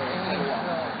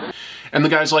having. And the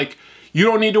guy's like, "You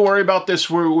don't need to worry about this.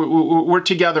 We're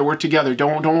together. We're together.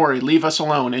 Don't worry. Leave us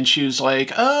alone." And she was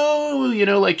like, "Oh, you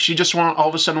know, like she just all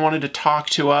of a sudden wanted to talk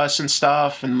to us and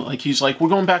stuff." And like he's like, "We're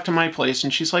going back to my place."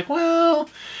 And she's like, "Well."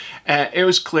 It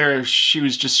was clear she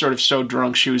was just sort of so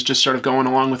drunk. She was just sort of going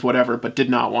along with whatever, but did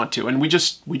not want to. And we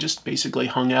just basically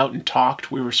hung out and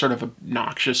talked. We were sort of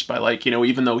obnoxious by, like, you know,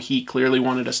 even though he clearly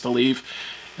wanted us to leave.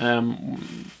 You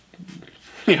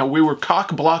know, we were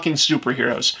cock-blocking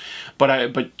superheroes.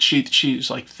 But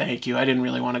she's like, "Thank you. I didn't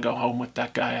really want to go home with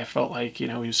that guy. I felt like, you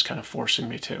know, he was kind of forcing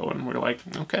me to." And we're like,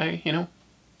 okay, you know,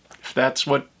 if that's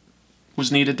what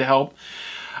was needed to help.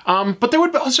 But there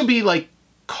would also be, like,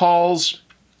 calls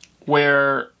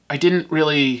where I didn't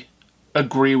really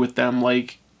agree with them.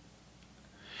 Like,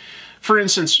 for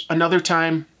instance, another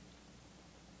time,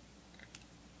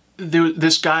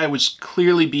 this guy was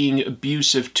clearly being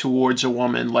abusive towards a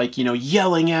woman, like, you know,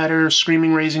 yelling at her,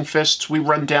 screaming, raising fists. We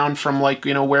run down from, like,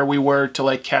 you know, where we were to,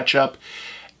 like, catch up.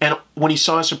 And when he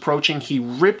saw us approaching, he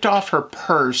ripped off her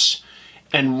purse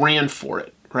and ran for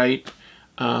it, right?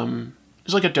 It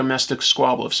was like a domestic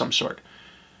squabble of some sort.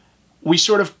 We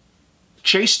sort of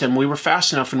chased him. We were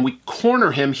fast enough, and we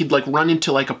corner him. He'd like run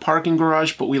into like a parking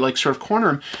garage, but we like sort of corner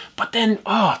him. But then,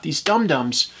 these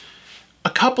dum-dums, a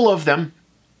couple of them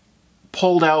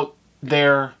pulled out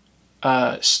their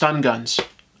stun guns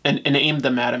and aimed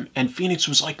them at him. And Phoenix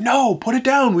was like, "No, put it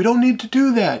down. We don't need to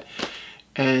do that."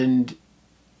 And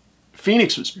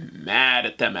Phoenix was mad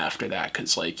at them after that,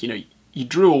 because, like, you know, you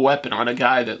drew a weapon on a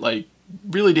guy that, like,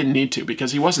 really didn't need to,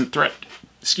 because he wasn't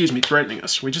threatening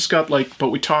us. We just got, like, but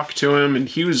we talked to him, and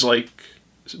he was, like,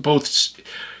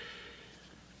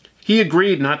 he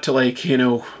agreed not to, like, you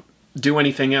know, do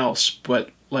anything else, but,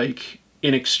 like,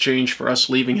 in exchange for us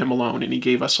leaving him alone, and he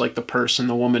gave us, like, the purse, and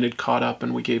the woman had caught up,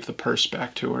 and we gave the purse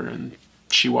back to her, and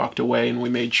she walked away, and we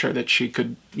made sure that she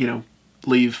could, you know,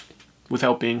 leave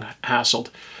without being hassled.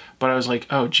 But I was like,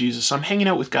 oh, Jesus, I'm hanging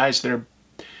out with guys that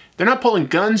they're not pulling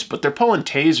guns, but they're pulling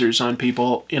tasers on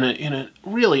people in a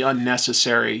really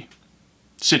unnecessary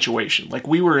situation. Like,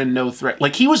 we were in no threat.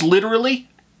 Like, he was literally,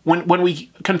 when we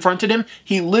confronted him,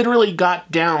 he literally got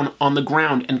down on the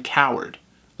ground and cowered.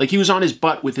 Like, he was on his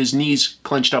butt with his knees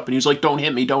clenched up, and he was like, don't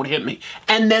hit me, don't hit me.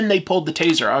 And then they pulled the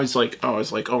taser. I was like,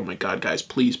 oh my God, guys,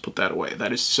 please put that away.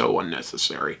 That is so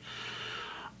unnecessary.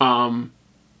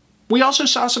 We also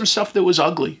saw some stuff that was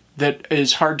ugly, that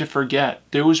is hard to forget.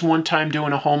 There was one time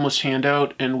doing a homeless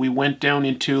handout, and we went down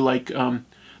into, like,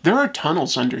 there are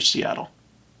tunnels under Seattle.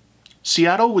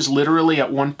 Seattle was literally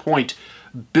at one point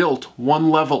built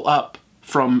one level up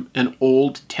from an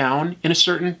old town in a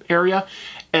certain area,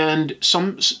 and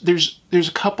there's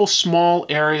a couple small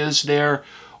areas there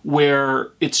where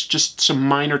it's just some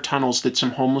minor tunnels that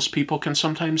some homeless people can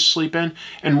sometimes sleep in.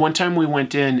 And one time we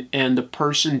went in, and the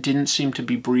person didn't seem to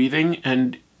be breathing,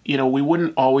 and you know, we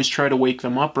wouldn't always try to wake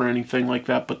them up or anything like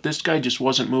that, but this guy just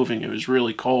wasn't moving. It was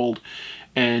really cold,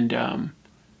 and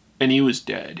he was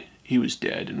dead. He was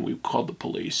dead, and we called the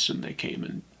police, and they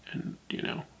came and you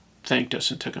know, thanked us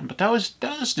and took him. But that was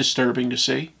disturbing to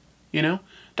see. You know,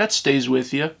 that stays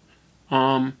with you.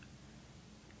 But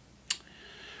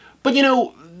you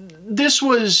know, this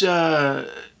was, I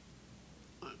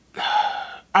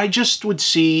just would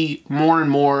see more and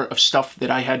more of stuff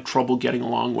that I had trouble getting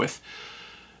along with.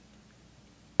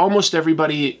 Almost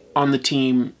everybody on the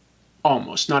team,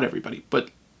 almost, not everybody, but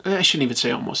I shouldn't even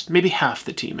say almost, maybe half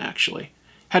the team actually,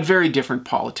 had very different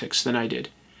politics than I did.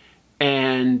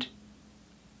 And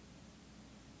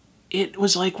it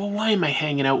was like, well, why am I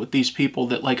hanging out with these people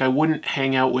that, like, I wouldn't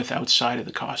hang out with outside of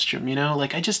the costume, you know?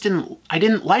 Like, I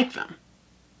didn't like them.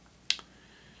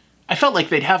 I felt like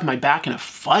they'd have my back in a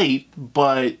fight,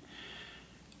 but,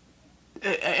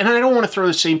 and I don't want to throw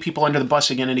the same people under the bus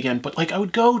again and again, but, like, I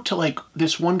would go to, like,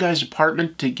 this one guy's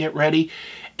apartment to get ready,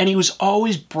 and he was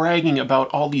always bragging about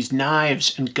all these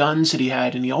knives and guns that he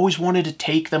had, and he always wanted to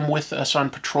take them with us on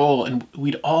patrol, and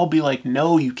we'd all be like,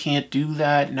 no, you can't do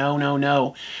that, no, no,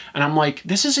 no. And I'm like,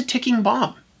 this is a ticking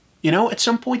bomb. You know, at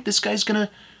some point this guy's gonna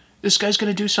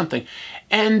do something.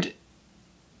 And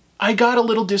I got a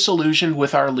little disillusioned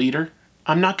with our leader.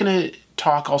 I'm not gonna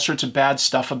talk all sorts of bad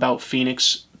stuff about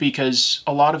Phoenix, because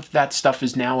a lot of that stuff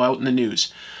is now out in the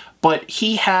news. But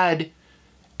he had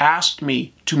asked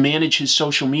me to manage his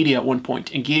social media at one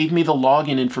point and gave me the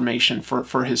login information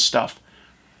for his stuff.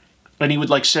 And he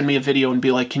would, like, send me a video and be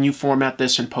like, can you format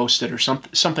this and post it, or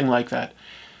something like that.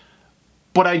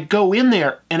 But I'd go in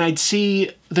there and I'd see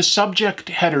the subject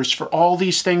headers for all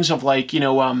these things of, like, you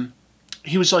know,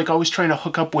 he was, like, always trying to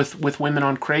hook up with women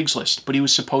on Craigslist, but he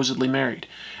was supposedly married.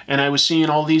 And I was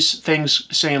seeing all these things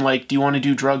saying, like, do you want to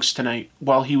do drugs tonight,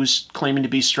 while he was claiming to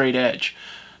be straight edge.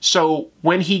 So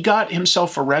when he got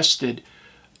himself arrested,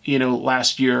 you know,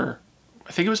 last year,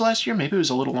 I think it was last year, maybe it was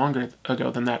a little longer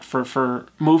ago than that, for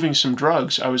moving some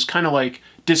drugs, I was kind of, like,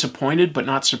 disappointed but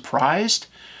not surprised.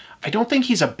 I don't think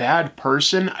he's a bad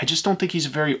person. I just don't think he's a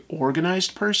very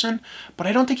organized person. But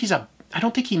I don't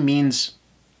think he means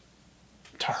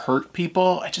to hurt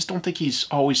people. I just don't think he's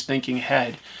always thinking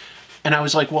ahead. And I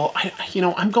was like, well, you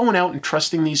know, I'm going out and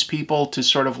trusting these people to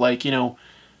sort of, like, you know,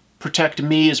 protect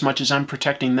me as much as I'm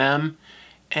protecting them.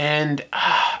 And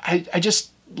I just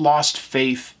lost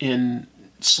faith in,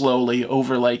 slowly,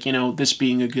 over, like, you know, this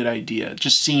being a good idea.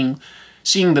 Just seeing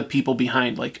the people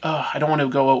behind, like, oh, I don't want to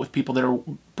go out with people that are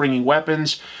bringing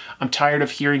weapons. I'm tired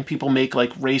of hearing people make,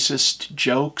 like, racist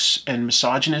jokes and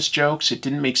misogynist jokes. It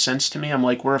didn't make sense to me. I'm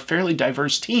like, we're a fairly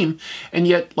diverse team, and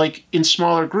yet, like, in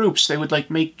smaller groups, they would, like,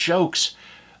 make jokes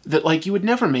that, like, you would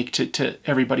never make to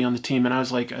everybody on the team. And I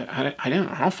was like, I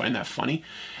don't find that funny.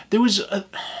 There was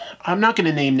I'm not going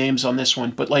to name names on this one,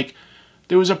 but, like,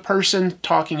 there was a person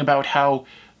talking about how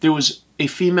there was a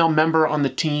female member on the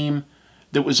team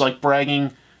that was, like,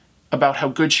 bragging about how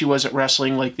good she was at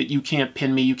wrestling, like, that you can't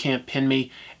pin me, you can't pin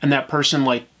me. And that person,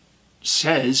 like,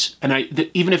 says, and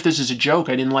even if this is a joke,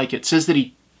 I didn't like it, says that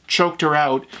he choked her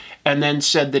out and then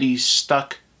said that he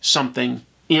stuck something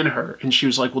in her. And she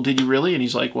was like, well, did you really? And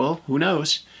he's like, well, who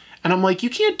knows? And I'm like, you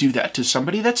can't do that to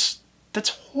somebody. That's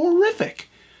horrific.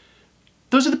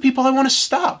 Those are the people I want to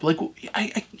stop. Like,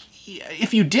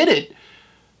 if you did it,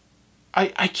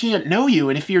 I can't know you.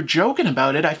 And if you're joking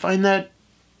about it, I find that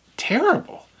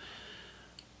terrible.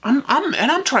 I'm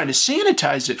trying to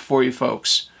sanitize it for you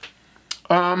folks.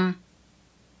 But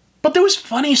there was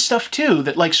funny stuff too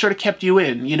that, like, sort of kept you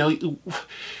in. You know,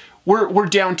 we're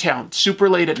downtown, super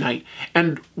late at night,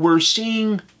 and we're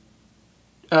seeing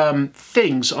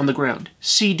things on the ground,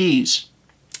 CDs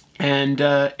and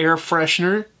air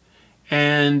freshener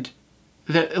and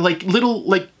like little,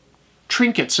 like,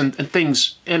 trinkets and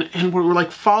things, and we're,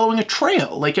 like, following a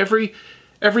trail. Like, every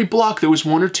block there was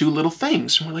one or two little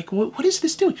things. And we're like, what is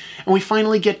this doing? And we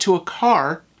finally get to a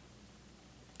car.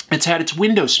 It's had its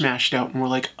window smashed out, and we're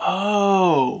like,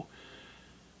 oh,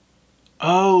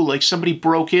 oh, like somebody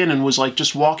broke in and was like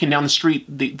just walking down the street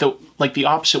like the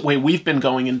opposite way we've been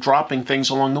going and dropping things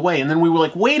along the way. And then we were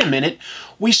like, wait a minute,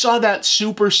 we saw that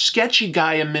super sketchy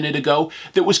guy a minute ago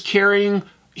that was carrying,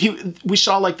 we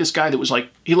saw like this guy that was like,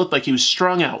 he looked like he was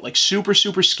strung out, like super,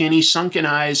 super skinny, sunken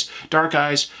eyes, dark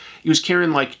eyes. He was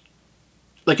carrying like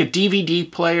a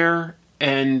DVD player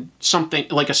and something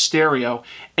like a stereo.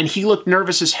 And he looked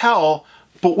nervous as hell.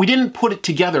 But we didn't put it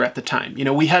together at the time. You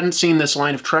know, we hadn't seen this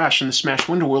line of trash in the smashed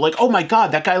window. We're like, oh my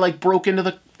God, that guy like broke into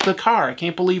the car. I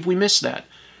can't believe we missed that.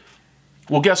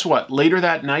 Well, guess what? Later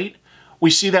that night, we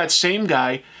see that same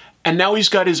guy, and now he's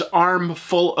got his arm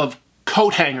full of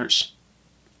coat hangers.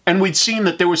 And we'd seen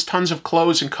that there was tons of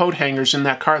clothes and coat hangers in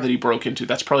that car that he broke into.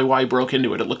 That's probably why he broke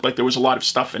into it. It looked like there was a lot of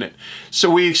stuff in it. So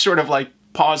we sort of like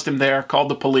paused him there, called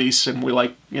the police, and we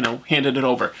like, you know, handed it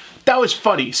over. That was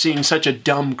funny, seeing such a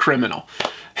dumb criminal.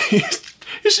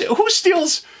 Who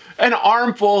steals an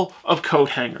armful of coat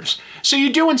hangers? So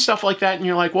you're doing stuff like that, and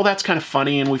you're like, well, that's kind of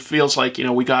funny, and it feels like, you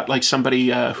know, we got like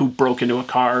somebody who broke into a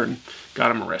car and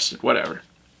got him arrested, whatever.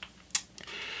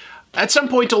 At some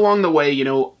point along the way, you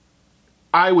know,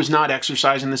 I was not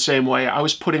exercising the same way. I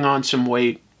was putting on some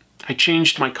weight. I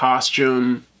changed my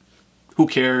costume. Who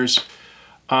cares?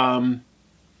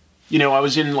 You know, I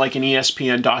was in like an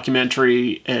ESPN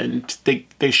documentary, and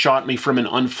they shot me from an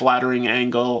unflattering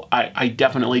angle. I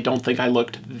definitely don't think I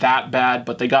looked that bad,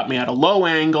 but they got me at a low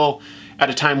angle at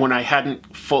a time when I hadn't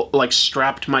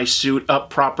strapped my suit up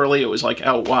properly. It was like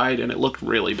out wide, and it looked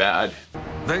really bad.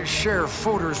 They share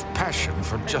Fodor's passion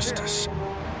for justice,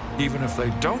 even if they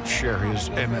don't share his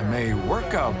MMA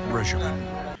workout regimen.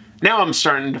 Now I'm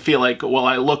starting to feel like, well,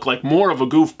 I look like more of a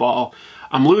goofball.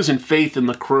 I'm losing faith in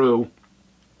the crew.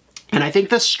 And I think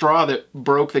the straw that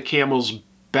broke the camel's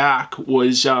back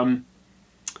was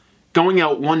going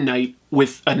out one night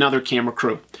with another camera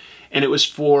crew. And it was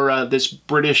for this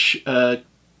British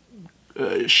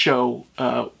show.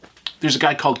 There's a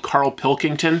guy called Carl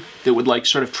Pilkington that would like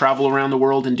sort of travel around the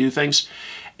world and do things.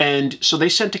 And so they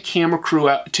sent a camera crew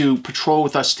out to patrol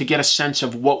with us to get a sense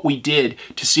of what we did,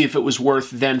 to see if it was worth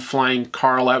then flying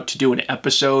Carl out to do an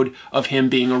episode of him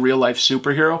being a real-life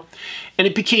superhero. And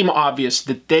it became obvious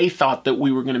that they thought that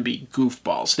we were going to be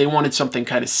goofballs. They wanted something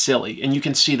kind of silly. And you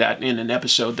can see that in an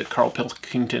episode that Carl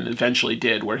Pilkington eventually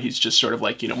did, where he's just sort of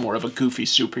like, you know, more of a goofy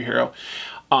superhero.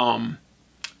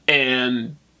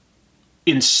 And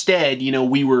instead, you know,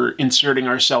 we were inserting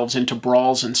ourselves into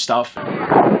brawls and stuff.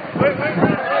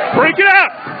 Break it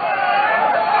up!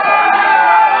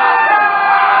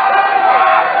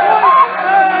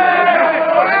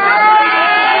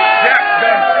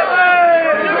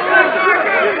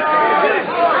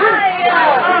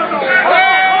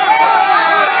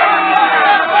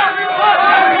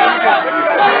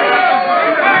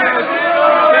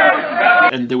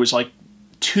 And there was like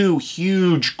two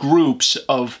huge groups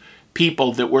of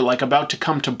people that were like about to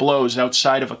come to blows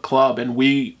outside of a club, and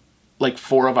we, like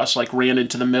four of us, like ran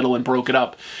into the middle and broke it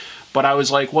up. But I was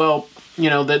like, well,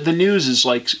 you know, the news is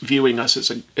like viewing us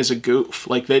as a goof.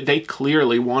 Like they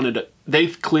clearly wanted it. They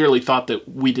clearly thought that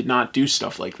we did not do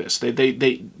stuff like this.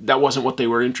 That wasn't what they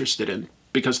were interested in,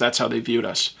 because that's how they viewed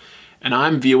us. And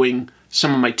I'm viewing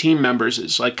some of my team members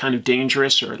as like kind of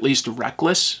dangerous, or at least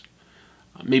reckless.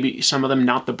 Maybe some of them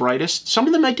not the brightest. Some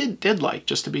of them I did like,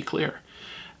 just to be clear.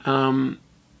 And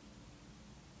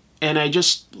I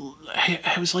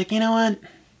was like, you know what?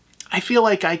 I feel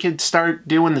like I could start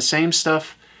doing the same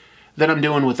stuff that I'm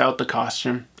doing without the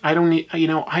costume. I don't need, you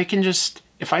know, I can just,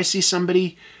 if I see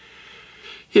somebody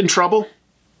in trouble,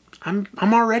 I'm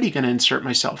already going to insert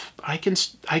myself. I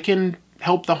can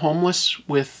help the homeless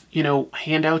with, you know,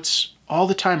 handouts all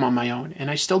the time on my own, and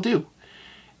I still do.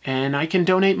 And I can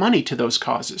donate money to those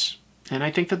causes. And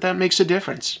I think that that makes a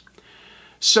difference.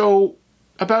 So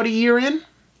about a year in,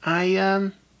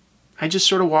 I just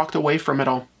sort of walked away from it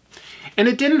all. And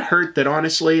it didn't hurt that,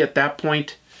 honestly, at that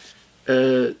point,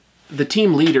 the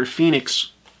team leader,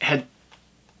 Phoenix,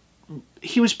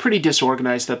 he was pretty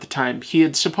disorganized at the time. He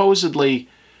had supposedly,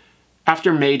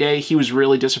 after May Day, he was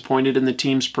really disappointed in the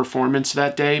team's performance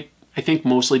that day. I think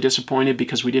mostly disappointed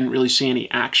because we didn't really see any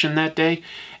action that day.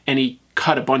 And he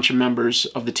cut a bunch of members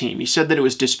of the team. He said that it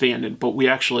was disbanded, but we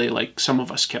actually, like, some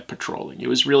of us kept patrolling. It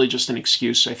was really just an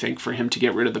excuse, I think, for him to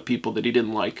get rid of the people that he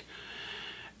didn't like.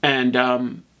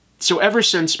 And so ever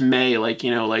since May, like,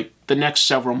 you know, like the next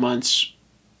several months,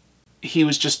 he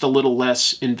was just a little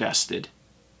less invested.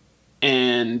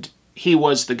 And he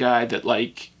was the guy that,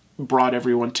 like, brought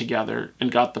everyone together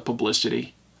and got the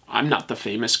publicity. I'm not the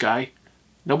famous guy.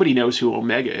 Nobody knows who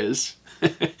Omega is.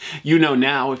 You know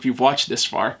now if you've watched this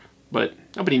far, but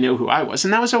nobody knew who I was,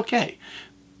 and that was okay.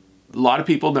 a lot of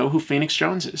people know who Phoenix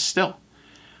Jones is still.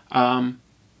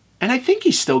 And I think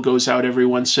he still goes out every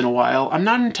once in a while. I'm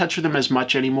not in touch with him as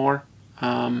much anymore.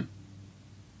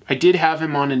 I did have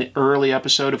him on an early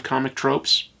episode of Comic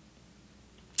Tropes.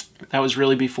 That was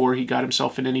really before he got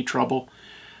himself in any trouble.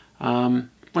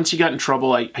 Once he got in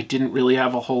trouble, I didn't really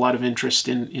have a whole lot of interest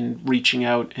in reaching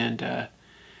out. And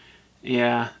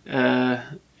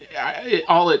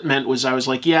all it meant was I was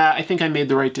like, yeah, I think I made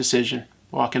the right decision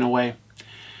walking away.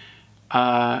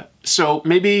 So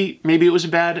maybe it was a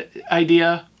bad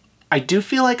idea. I do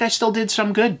feel like I still did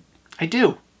some good. I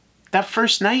do. That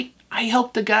first night, I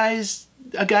helped a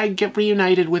guy get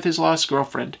reunited with his lost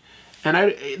girlfriend.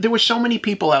 And there were so many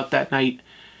people out that night.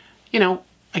 You know,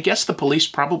 I guess the police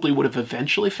probably would have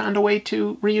eventually found a way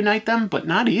to reunite them, but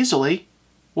not easily.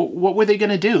 What were they going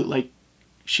to do? Like,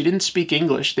 she didn't speak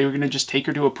English. They were going to just take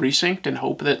her to a precinct and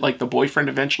hope that, like, the boyfriend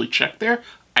eventually checked there?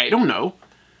 I don't know.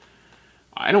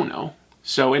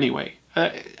 So anyway,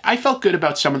 I felt good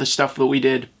about some of the stuff that we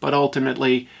did, but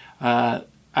ultimately,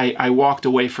 I walked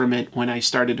away from it when I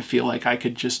started to feel like I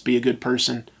could just be a good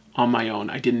person on my own.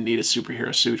 I didn't need a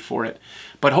superhero suit for it.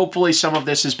 But hopefully some of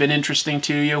this has been interesting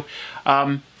to you.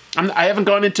 I haven't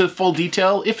gone into full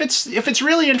detail. If it's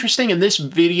really interesting and this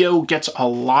video gets a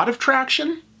lot of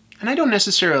traction, and I don't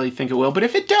necessarily think it will, but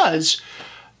if it does,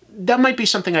 that might be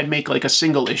something I'd make like a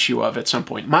single issue of at some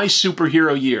point. My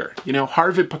superhero year. You know,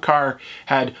 Harvey Pekar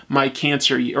had my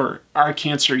cancer year, or our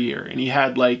cancer year, and he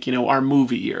had, like, you know, our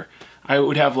movie year. I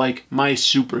would have like my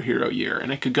superhero year,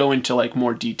 and I could go into like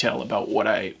more detail about what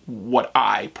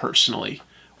I personally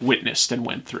witnessed and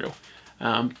went through.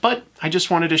 But I just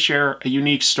wanted to share a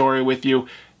unique story with you.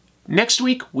 Next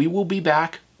week, we will be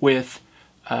back with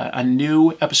a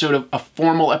new episode a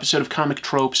formal episode of Comic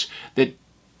Tropes that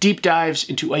deep dives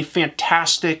into a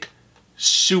fantastic,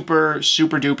 super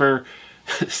duper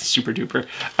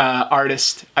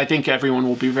artist. I think everyone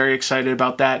will be very excited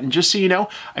about that. And just so you know,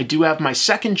 I do have my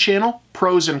second channel,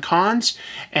 Pros and Cons,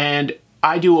 and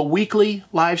I do a weekly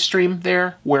live stream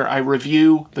there where I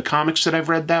review the comics that I've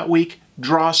read that week,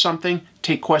 draw something,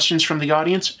 take questions from the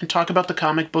audience, and talk about the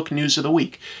comic book news of the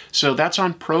week. So that's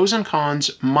on Pros and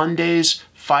Cons, Mondays,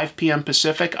 5 p.m.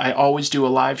 Pacific. I always do a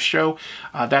live show.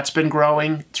 That's been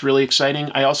growing. It's really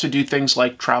exciting. I also do things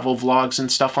like travel vlogs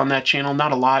and stuff on that channel.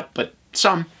 Not a lot, but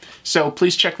some. So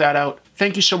please check that out.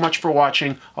 Thank you so much for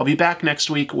watching. I'll be back next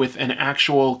week with an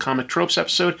actual Comic Tropes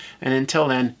episode. And until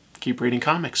then, keep reading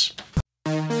comics.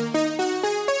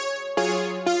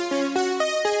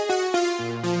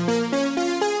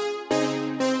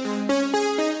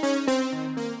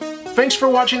 Thanks for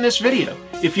watching this video.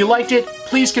 If you liked it,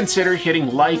 please consider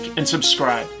hitting like and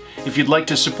subscribe. If you'd like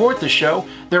to support the show,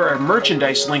 there are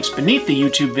merchandise links beneath the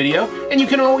YouTube video, and you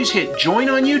can always hit join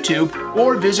on YouTube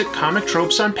or visit Comic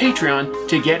Tropes on Patreon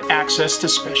to get access to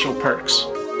special perks.